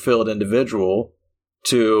anger-filled individual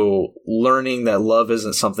to learning that love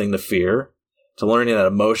isn't something to fear, to learning that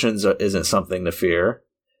emotions isn't something to fear.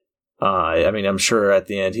 I mean, I'm sure at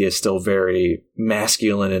the end he is still very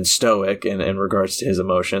masculine and stoic in regards to his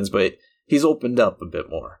emotions, but he's opened up a bit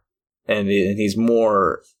more. And he's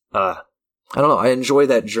more, I don't know, I enjoy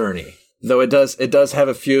that journey. Though it does have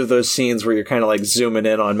a few of those scenes where you're kind of like zooming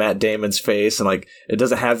in on Matt Damon's face, and like it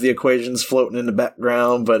doesn't have the equations floating in the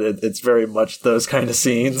background, but it's very much those kind of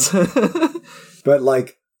scenes. But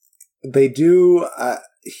like they do,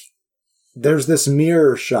 there's this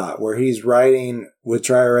mirror shot where he's writing with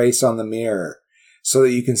dry erase on the mirror so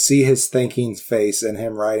that you can see his thinking face and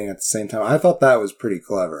him writing at the same time. I thought that was pretty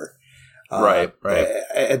clever. Right.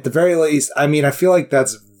 At the very least, I mean, I feel like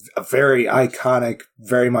that's a very iconic,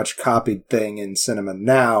 very much copied thing in cinema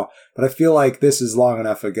now, but I feel like this is long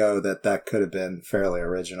enough ago that could have been fairly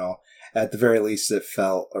original. At the very least, it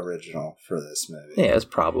felt original for this movie. Yeah, it's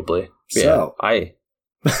probably. So, yeah,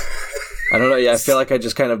 I don't know. Yeah, I feel like I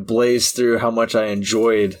just kind of blazed through how much I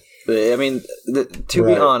enjoyed. To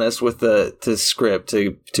be honest, with the script,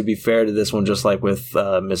 to be fair to this one, just like with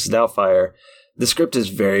Mrs. Doubtfire, the script is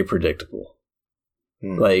very predictable.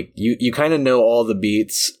 Like, you kind of know all the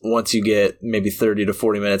beats once you get maybe 30 to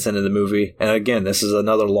 40 minutes into the movie. And again, this is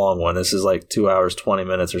another long one. This is like 2 hours, 20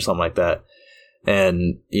 minutes or something like that.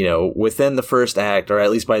 And, you know, within the first act, or at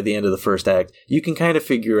least by the end of the first act, you can kind of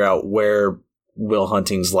figure out where Will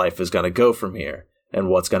Hunting's life is going to go from here and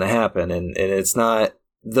what's going to happen. And it's not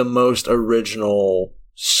the most original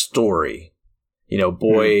story. You know,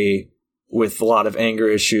 boy with a lot of anger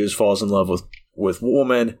issues falls in love with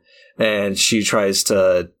woman, and she tries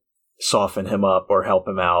to soften him up or help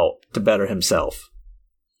him out to better himself.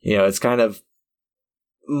 You know, it's kind of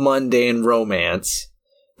mundane romance,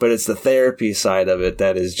 but it's the therapy side of it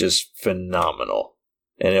that is just phenomenal.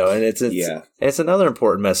 You know, and it's another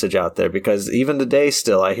important message out there, because even today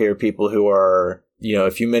still I hear people who are, you know,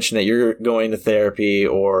 if you mention that you're going to therapy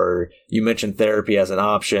or you mention therapy as an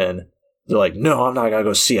option, they're like, no, I'm not going to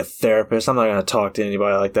go see a therapist. I'm not going to talk to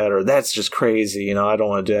anybody like that, or that's just crazy. You know, I don't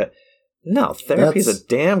want to do it. No, therapy is a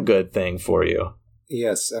damn good thing for you.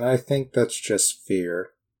 Yes, and I think that's just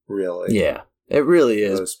fear, really. Yeah, it really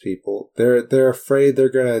is. Those people, they're afraid they're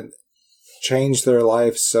going to change their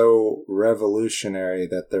life so revolutionary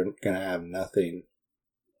that they're going to have nothing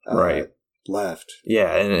left.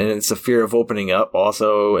 Yeah, and it's a fear of opening up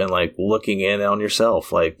also, and like looking in on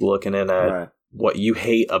yourself, like looking in at what you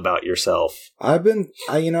hate about yourself. I've been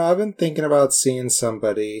thinking about seeing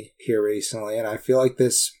somebody here recently, and I feel like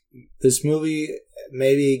this movie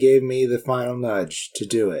maybe gave me the final nudge to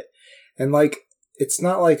do it. And like, it's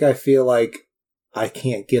not like I feel like I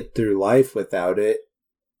can't get through life without it.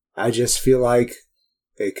 I just feel like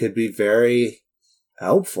it could be very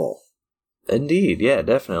helpful. Indeed, yeah,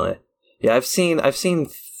 definitely. Yeah, I've seen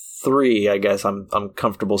 3, I guess I'm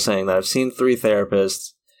comfortable saying that. I've seen 3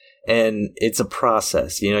 therapists, and it's a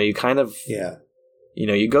process. You know, you kind of, you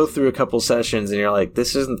know, you go through a couple sessions and you're like,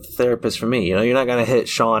 this isn't the therapist for me. You know, you're not going to hit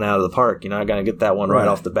Sean out of the park. You're not going to get that one right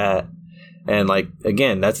off the bat. And like,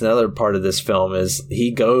 again, that's another part of this film is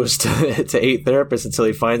he goes to 8 therapists until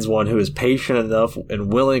he finds one who is patient enough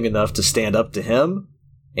and willing enough to stand up to him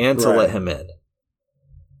and to let him in.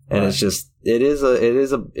 And it's just, it's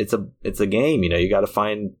a game. You know, you got to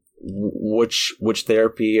find which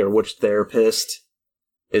therapy or which therapist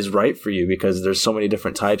is right for you, because there's so many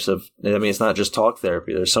different types of, I mean, it's not just talk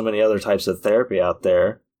therapy. There's so many other types of therapy out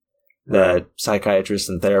there that psychiatrists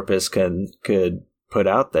and therapists could put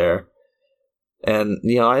out there. And,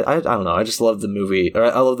 you know, I don't know. I just love the movie, or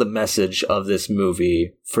I love the message of this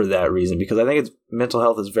movie for that reason, because I think mental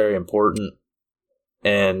health is very important.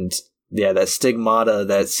 And yeah, that stigmata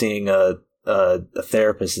that seeing a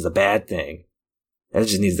therapist is a bad thing, that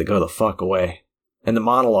just needs to go the fuck away. And the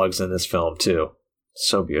monologues in this film too,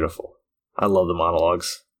 so beautiful. I love the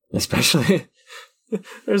monologues, especially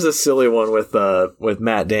there's a silly one with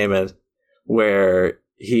Matt Damon where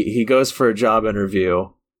he goes for a job interview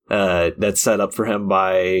that's set up for him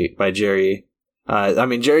by Jerry. I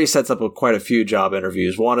mean, Jerry sets up quite a few job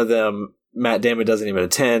interviews. One of them, Matt Damon doesn't even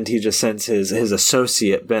attend. He just sends his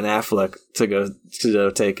associate, Ben Affleck, to go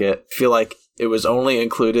take it. I feel like it was only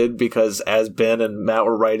included because as Ben and Matt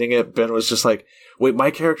were writing it, Ben was just like, wait,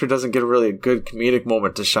 my character doesn't get really a good comedic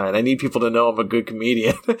moment to shine. I need people to know I'm a good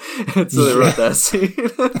comedian. And so they wrote that scene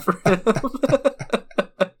for him.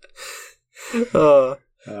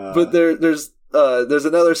 But there's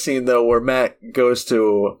another scene, though, where Matt goes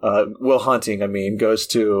to, Will Hunting, goes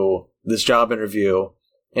to this job interview,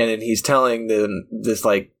 and then he's telling them this,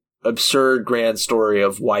 like, absurd grand story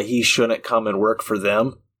of why he shouldn't come and work for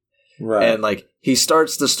them. Right. And, like, he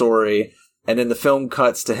starts the story, and then the film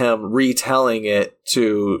cuts to him retelling it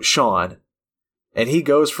to Sean. And he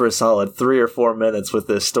goes for a solid 3 or 4 minutes with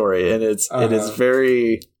this story, and it is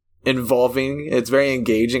very involving. It's very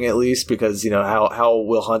engaging, at least, because, you know, how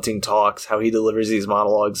Will Hunting talks, how he delivers these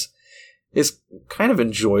monologues is kind of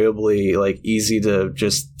enjoyably, like, easy to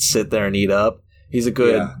just sit there and eat up. He's a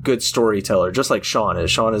good storyteller, just like Sean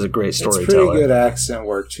is. Sean is a great storyteller. It's pretty good accent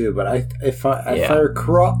work too. But if I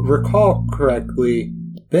recall correctly,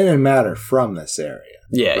 Ben and Matt are from this area.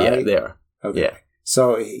 Yeah, right? Yeah, they are. Okay. Yeah.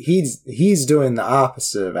 So he's doing the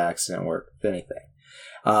opposite of accent work, if anything.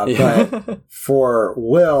 But for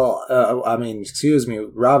Will,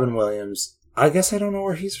 Robin Williams, I guess I don't know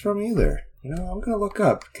where he's from either. You know, I'm gonna look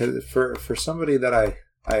up, because for somebody that I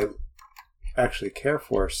actually care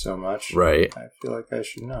for so much, right? I feel like I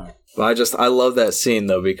should know. Well, I love that scene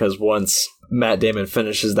though, because once Matt Damon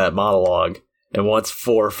finishes that monologue, and once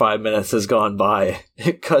 4 or 5 minutes has gone by,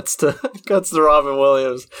 it cuts to Robin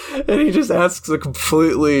Williams, and he just asks a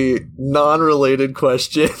completely non-related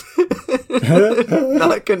question,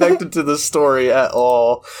 not connected to the story at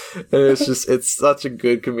all. And it's such a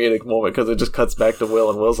good comedic moment, because it just cuts back to Will,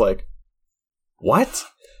 and Will's like, "What?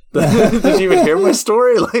 Did you even hear my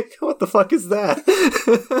story? Like, what the fuck is that?"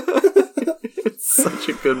 It's such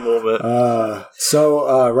a good moment.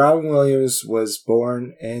 So Robin Williams was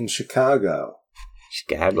born in Chicago.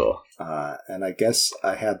 And I guess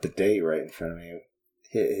I had the date right in front of me.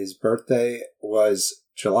 His birthday was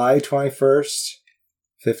July 21st,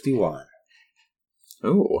 51.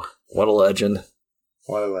 Ooh, what a legend.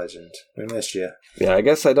 What a legend. We miss you. Yeah, I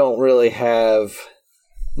guess I don't really have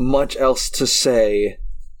much else to say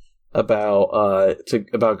about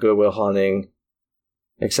Good Will Hunting,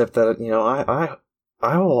 except that, you know, I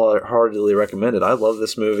wholeheartedly recommend it. I love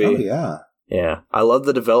this movie. Oh yeah. Yeah, I love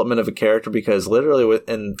the development of a character, because literally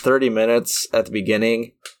within 30 minutes at the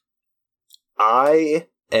beginning, I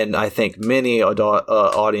think many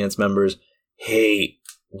audience members hate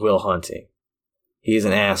Will Hunting. He's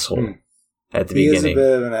an asshole at the beginning. He is a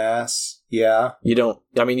bit of an ass. Yeah. You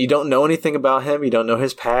don't know anything about him. You don't know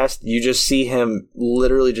his past. You just see him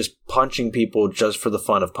literally just punching people just for the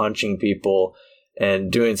fun of punching people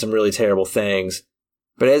and doing some really terrible things.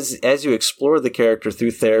 But as you explore the character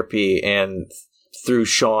through therapy and through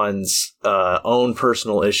Sean's own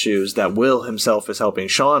personal issues that Will himself is helping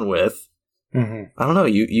Sean with, I don't know,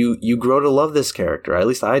 you grow to love this character. At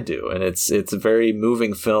least I do. And it's a very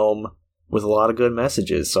moving film with a lot of good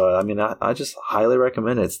messages. So, I mean, I just highly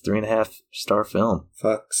recommend it. It's a 3.5-star film.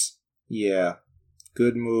 Fucks. Yeah.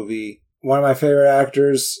 Good movie. One of my favorite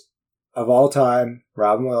actors of all time,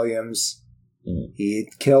 Robin Williams. He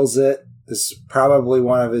kills it. This is probably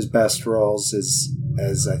one of his best roles,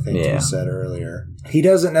 as I think you said earlier. He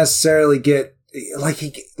doesn't necessarily get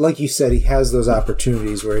like you said, he has those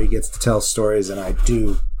opportunities where he gets to tell stories, and I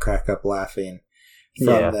do crack up laughing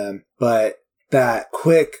from them. But that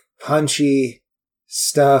quick, punchy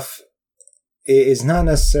stuff is not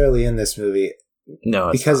necessarily in this movie.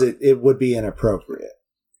 No, because it would be inappropriate.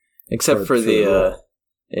 Except for my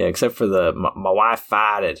wife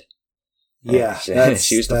farted. Yeah,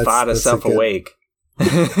 she used to fart herself awake.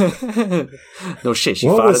 No shit, she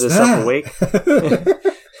farted herself awake.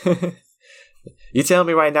 You telling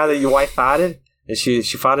me right now that your wife farted? And she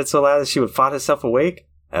farted so loud that she would fart herself awake?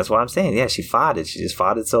 That's what I'm saying. Yeah, she farted. She just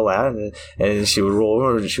farted so loud, and she would roll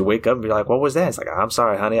over and she'd wake up and be like, "What was that?" It's like, "I'm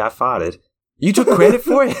sorry, honey, I farted." You took credit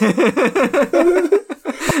for it?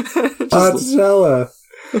 Mozzarella.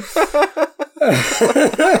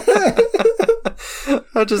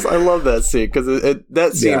 I love that scene because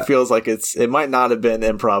that scene feels like it might not have been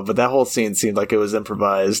improv, but that whole scene seemed like it was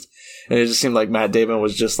improvised, and it just seemed like Matt Damon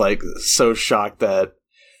was just like so shocked that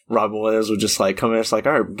Robin Williams would just like come in. It's like,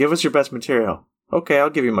 all right, give us your best material. Okay,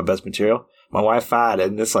 I'll give you my best material. My wife farted,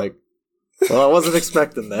 and it's like, well, I wasn't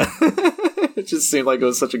expecting that. It just seemed like it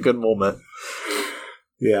was such a good moment.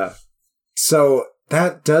 Yeah. So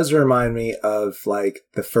that does remind me of like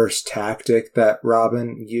the first tactic that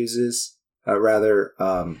Robin uses,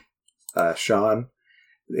 Sean,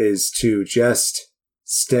 is to just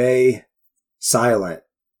stay silent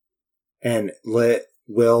and let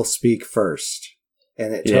Will speak first.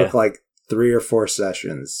 And it took like 3 or 4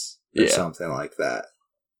 sessions or something like that.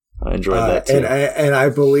 I enjoyed that too. And I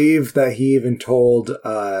believe that he even told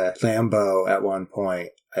Lambo at one point,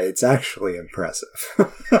 it's actually impressive.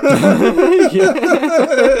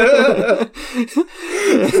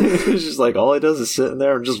 It's just like all he does is sit in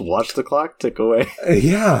there and just watch the clock tick away.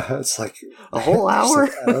 Yeah, it's like a whole hour.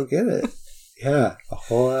 Like, I don't get it. Yeah, a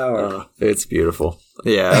whole hour. It's beautiful.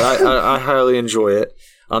 Yeah, I highly enjoy it.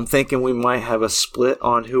 I'm thinking we might have a split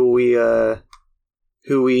on who we elect.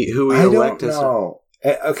 I don't know.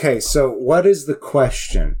 Okay, so what is the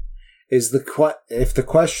question? If the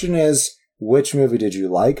question is which movie did you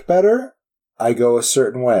like better, I go a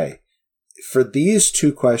certain way. For these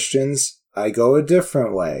 2 questions, I go a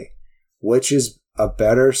different way. Which is a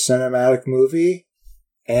better cinematic movie,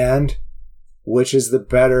 and which is the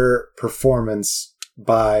better performance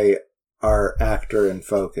by our actor in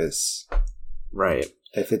focus? Right.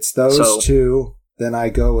 If it's those 2, then I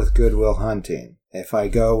go with Good Will Hunting. If I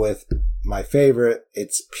go with my favorite,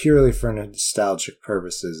 it's purely for nostalgic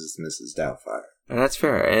purposes, Mrs. Doubtfire. And that's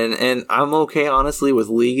fair. And I'm okay, honestly, with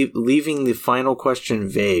leaving the final question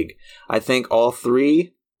vague. I think all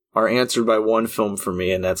 3 are answered by one film for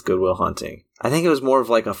me, and that's Good Will Hunting. I think it was more of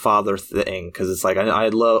like a father thing, because it's like, I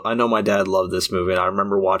know my dad loved this movie, and I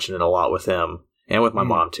remember watching it a lot with him, and with my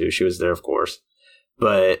mom too. She was there, of course.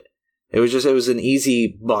 But it was an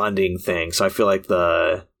easy bonding thing, so I feel like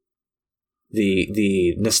the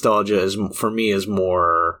nostalgia for me is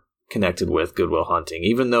more connected with Good Will Hunting,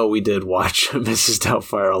 even though we did watch Mrs.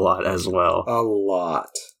 Doubtfire a lot as well. A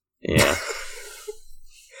lot. Yeah.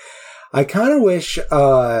 I kind of wish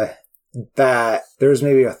that there was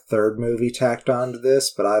maybe a 3rd movie tacked onto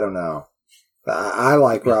this, but I don't know. I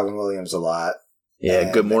like Robin Williams a lot.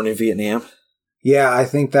 Yeah, Good Morning Vietnam. Yeah, I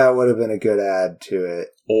think that would have been a good add to it.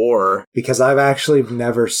 Or... because I've actually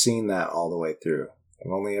never seen that all the way through.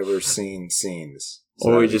 I've only ever seen scenes.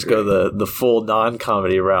 So or we just go the full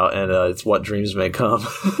non-comedy route, and it's What Dreams May Come.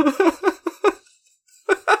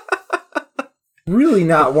 Really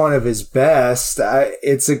not one of his best.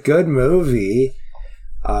 It's a good movie.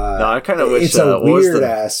 No, I kind of wish... it's a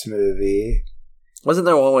weird-ass movie. Wasn't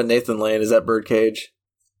there one with Nathan Lane? Is that Birdcage?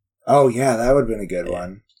 Oh, yeah, that would have been a good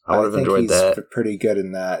one. I would have enjoyed that. He's pretty good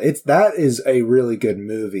in that. That is a really good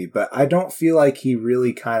movie, but I don't feel like he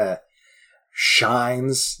really kind of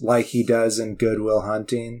shines like he does in Good Will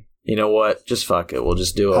Hunting. You know what? Just fuck it. We'll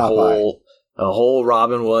just do a whole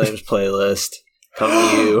Robin Williams playlist. Come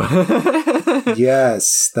to you.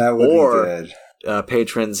 Yes, that would be good.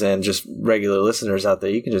 Patrons and just regular listeners out there,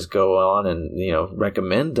 you can just go on and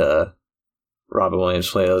recommend Robin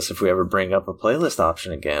Williams playlist if we ever bring up a playlist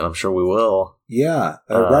option again. I'm sure we will. Yeah.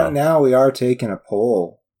 Right now we are taking a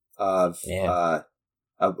poll of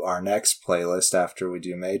our next playlist after we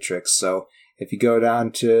do Matrix. So if you go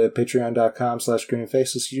down to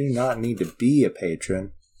patreon.com/greenfaceless, you do not need to be a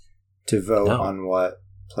patron to vote on what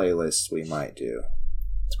playlist we might do.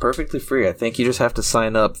 It's perfectly free. I think you just have to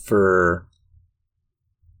sign up for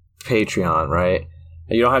Patreon, right?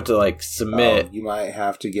 You don't have to submit. You might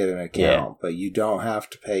have to get an account, but you don't have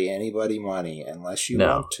to pay anybody money unless you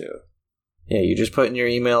want to. Yeah, you just put in your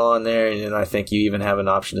email on there, and then I think you even have an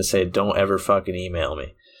option to say, "Don't ever fucking email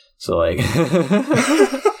me." So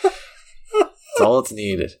all it's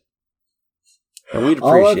needed. And we'd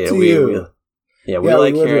appreciate it. We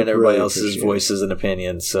like hearing everybody else's voices and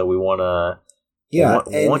opinions, so we want to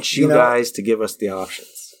want you guys to give us the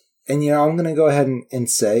options. And, I'm going to go ahead and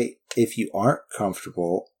say, if you aren't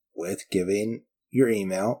comfortable with giving your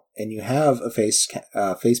email and you have a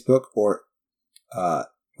Facebook or,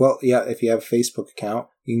 if you have a Facebook account,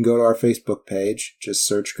 you can go to our Facebook page, just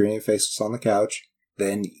search Green and Faceless on the Couch.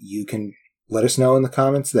 Then you can let us know in the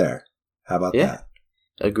comments there. How about that?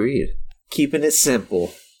 Agreed. Keeping it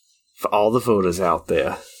simple for all the voters out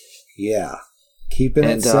there. Yeah. Keeping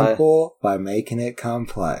it simple by making it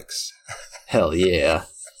complex. Hell yeah.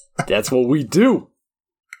 That's what we do.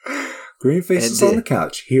 Green Faces on the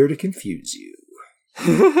Couch, here to confuse you.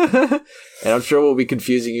 And I'm sure we'll be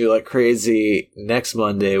confusing you like crazy next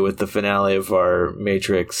Monday with the finale of our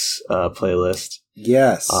Matrix playlist.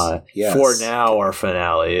 Yes. For now, our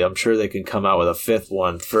finale. I'm sure they can come out with a fifth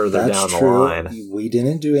one further down the line. We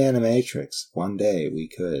didn't do Animatrix. One day we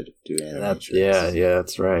could do Animatrix. Yeah,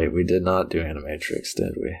 that's right. We did not do Animatrix,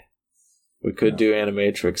 did we? We could do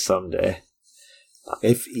Animatrix someday.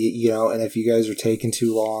 If if you guys are taking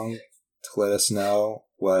too long to let us know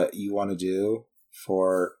what you want to do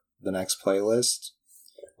for the next playlist,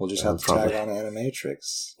 we'll just have to tag on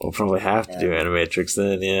Animatrix. We'll probably have to do Animatrix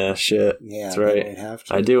then. Yeah, shit. Yeah, that's right. We'd have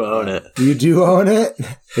to. I do own it. You do own it?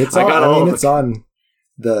 It's on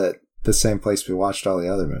the same place we watched all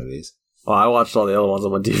the other movies. Well, I watched all the other ones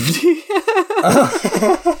on my DVD.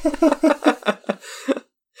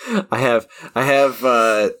 I have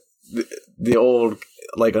the old,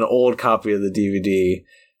 like an old copy of the DVD.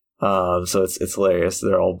 So it's hilarious.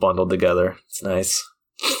 They're all bundled together. It's nice.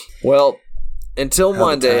 Well, until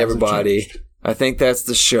Monday, everybody. I think that's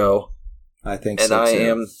the show. I think so,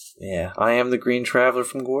 too. I am the Green Traveler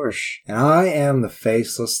from Gorsh. And I am the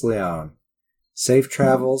Faceless Leon. Safe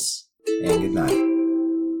travels, and good night.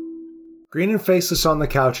 Green and Faceless on the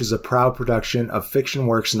Couch is a proud production of Fiction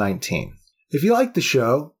Works 19. If you like the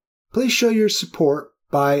show, please show your support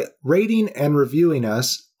by rating and reviewing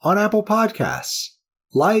us on Apple Podcasts.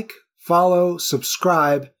 Like, follow,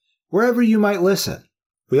 subscribe, wherever you might listen.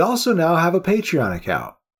 We also now have a Patreon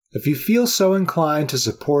account. If you feel so inclined to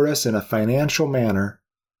support us in a financial manner,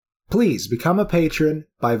 please become a patron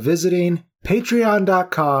by visiting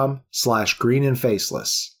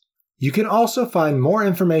patreon.com/greenandfaceless. You can also find more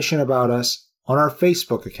information about us on our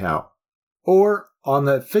Facebook account or on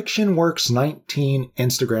the Fiction Works 19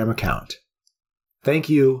 Instagram account. Thank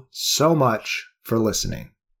you so much for listening.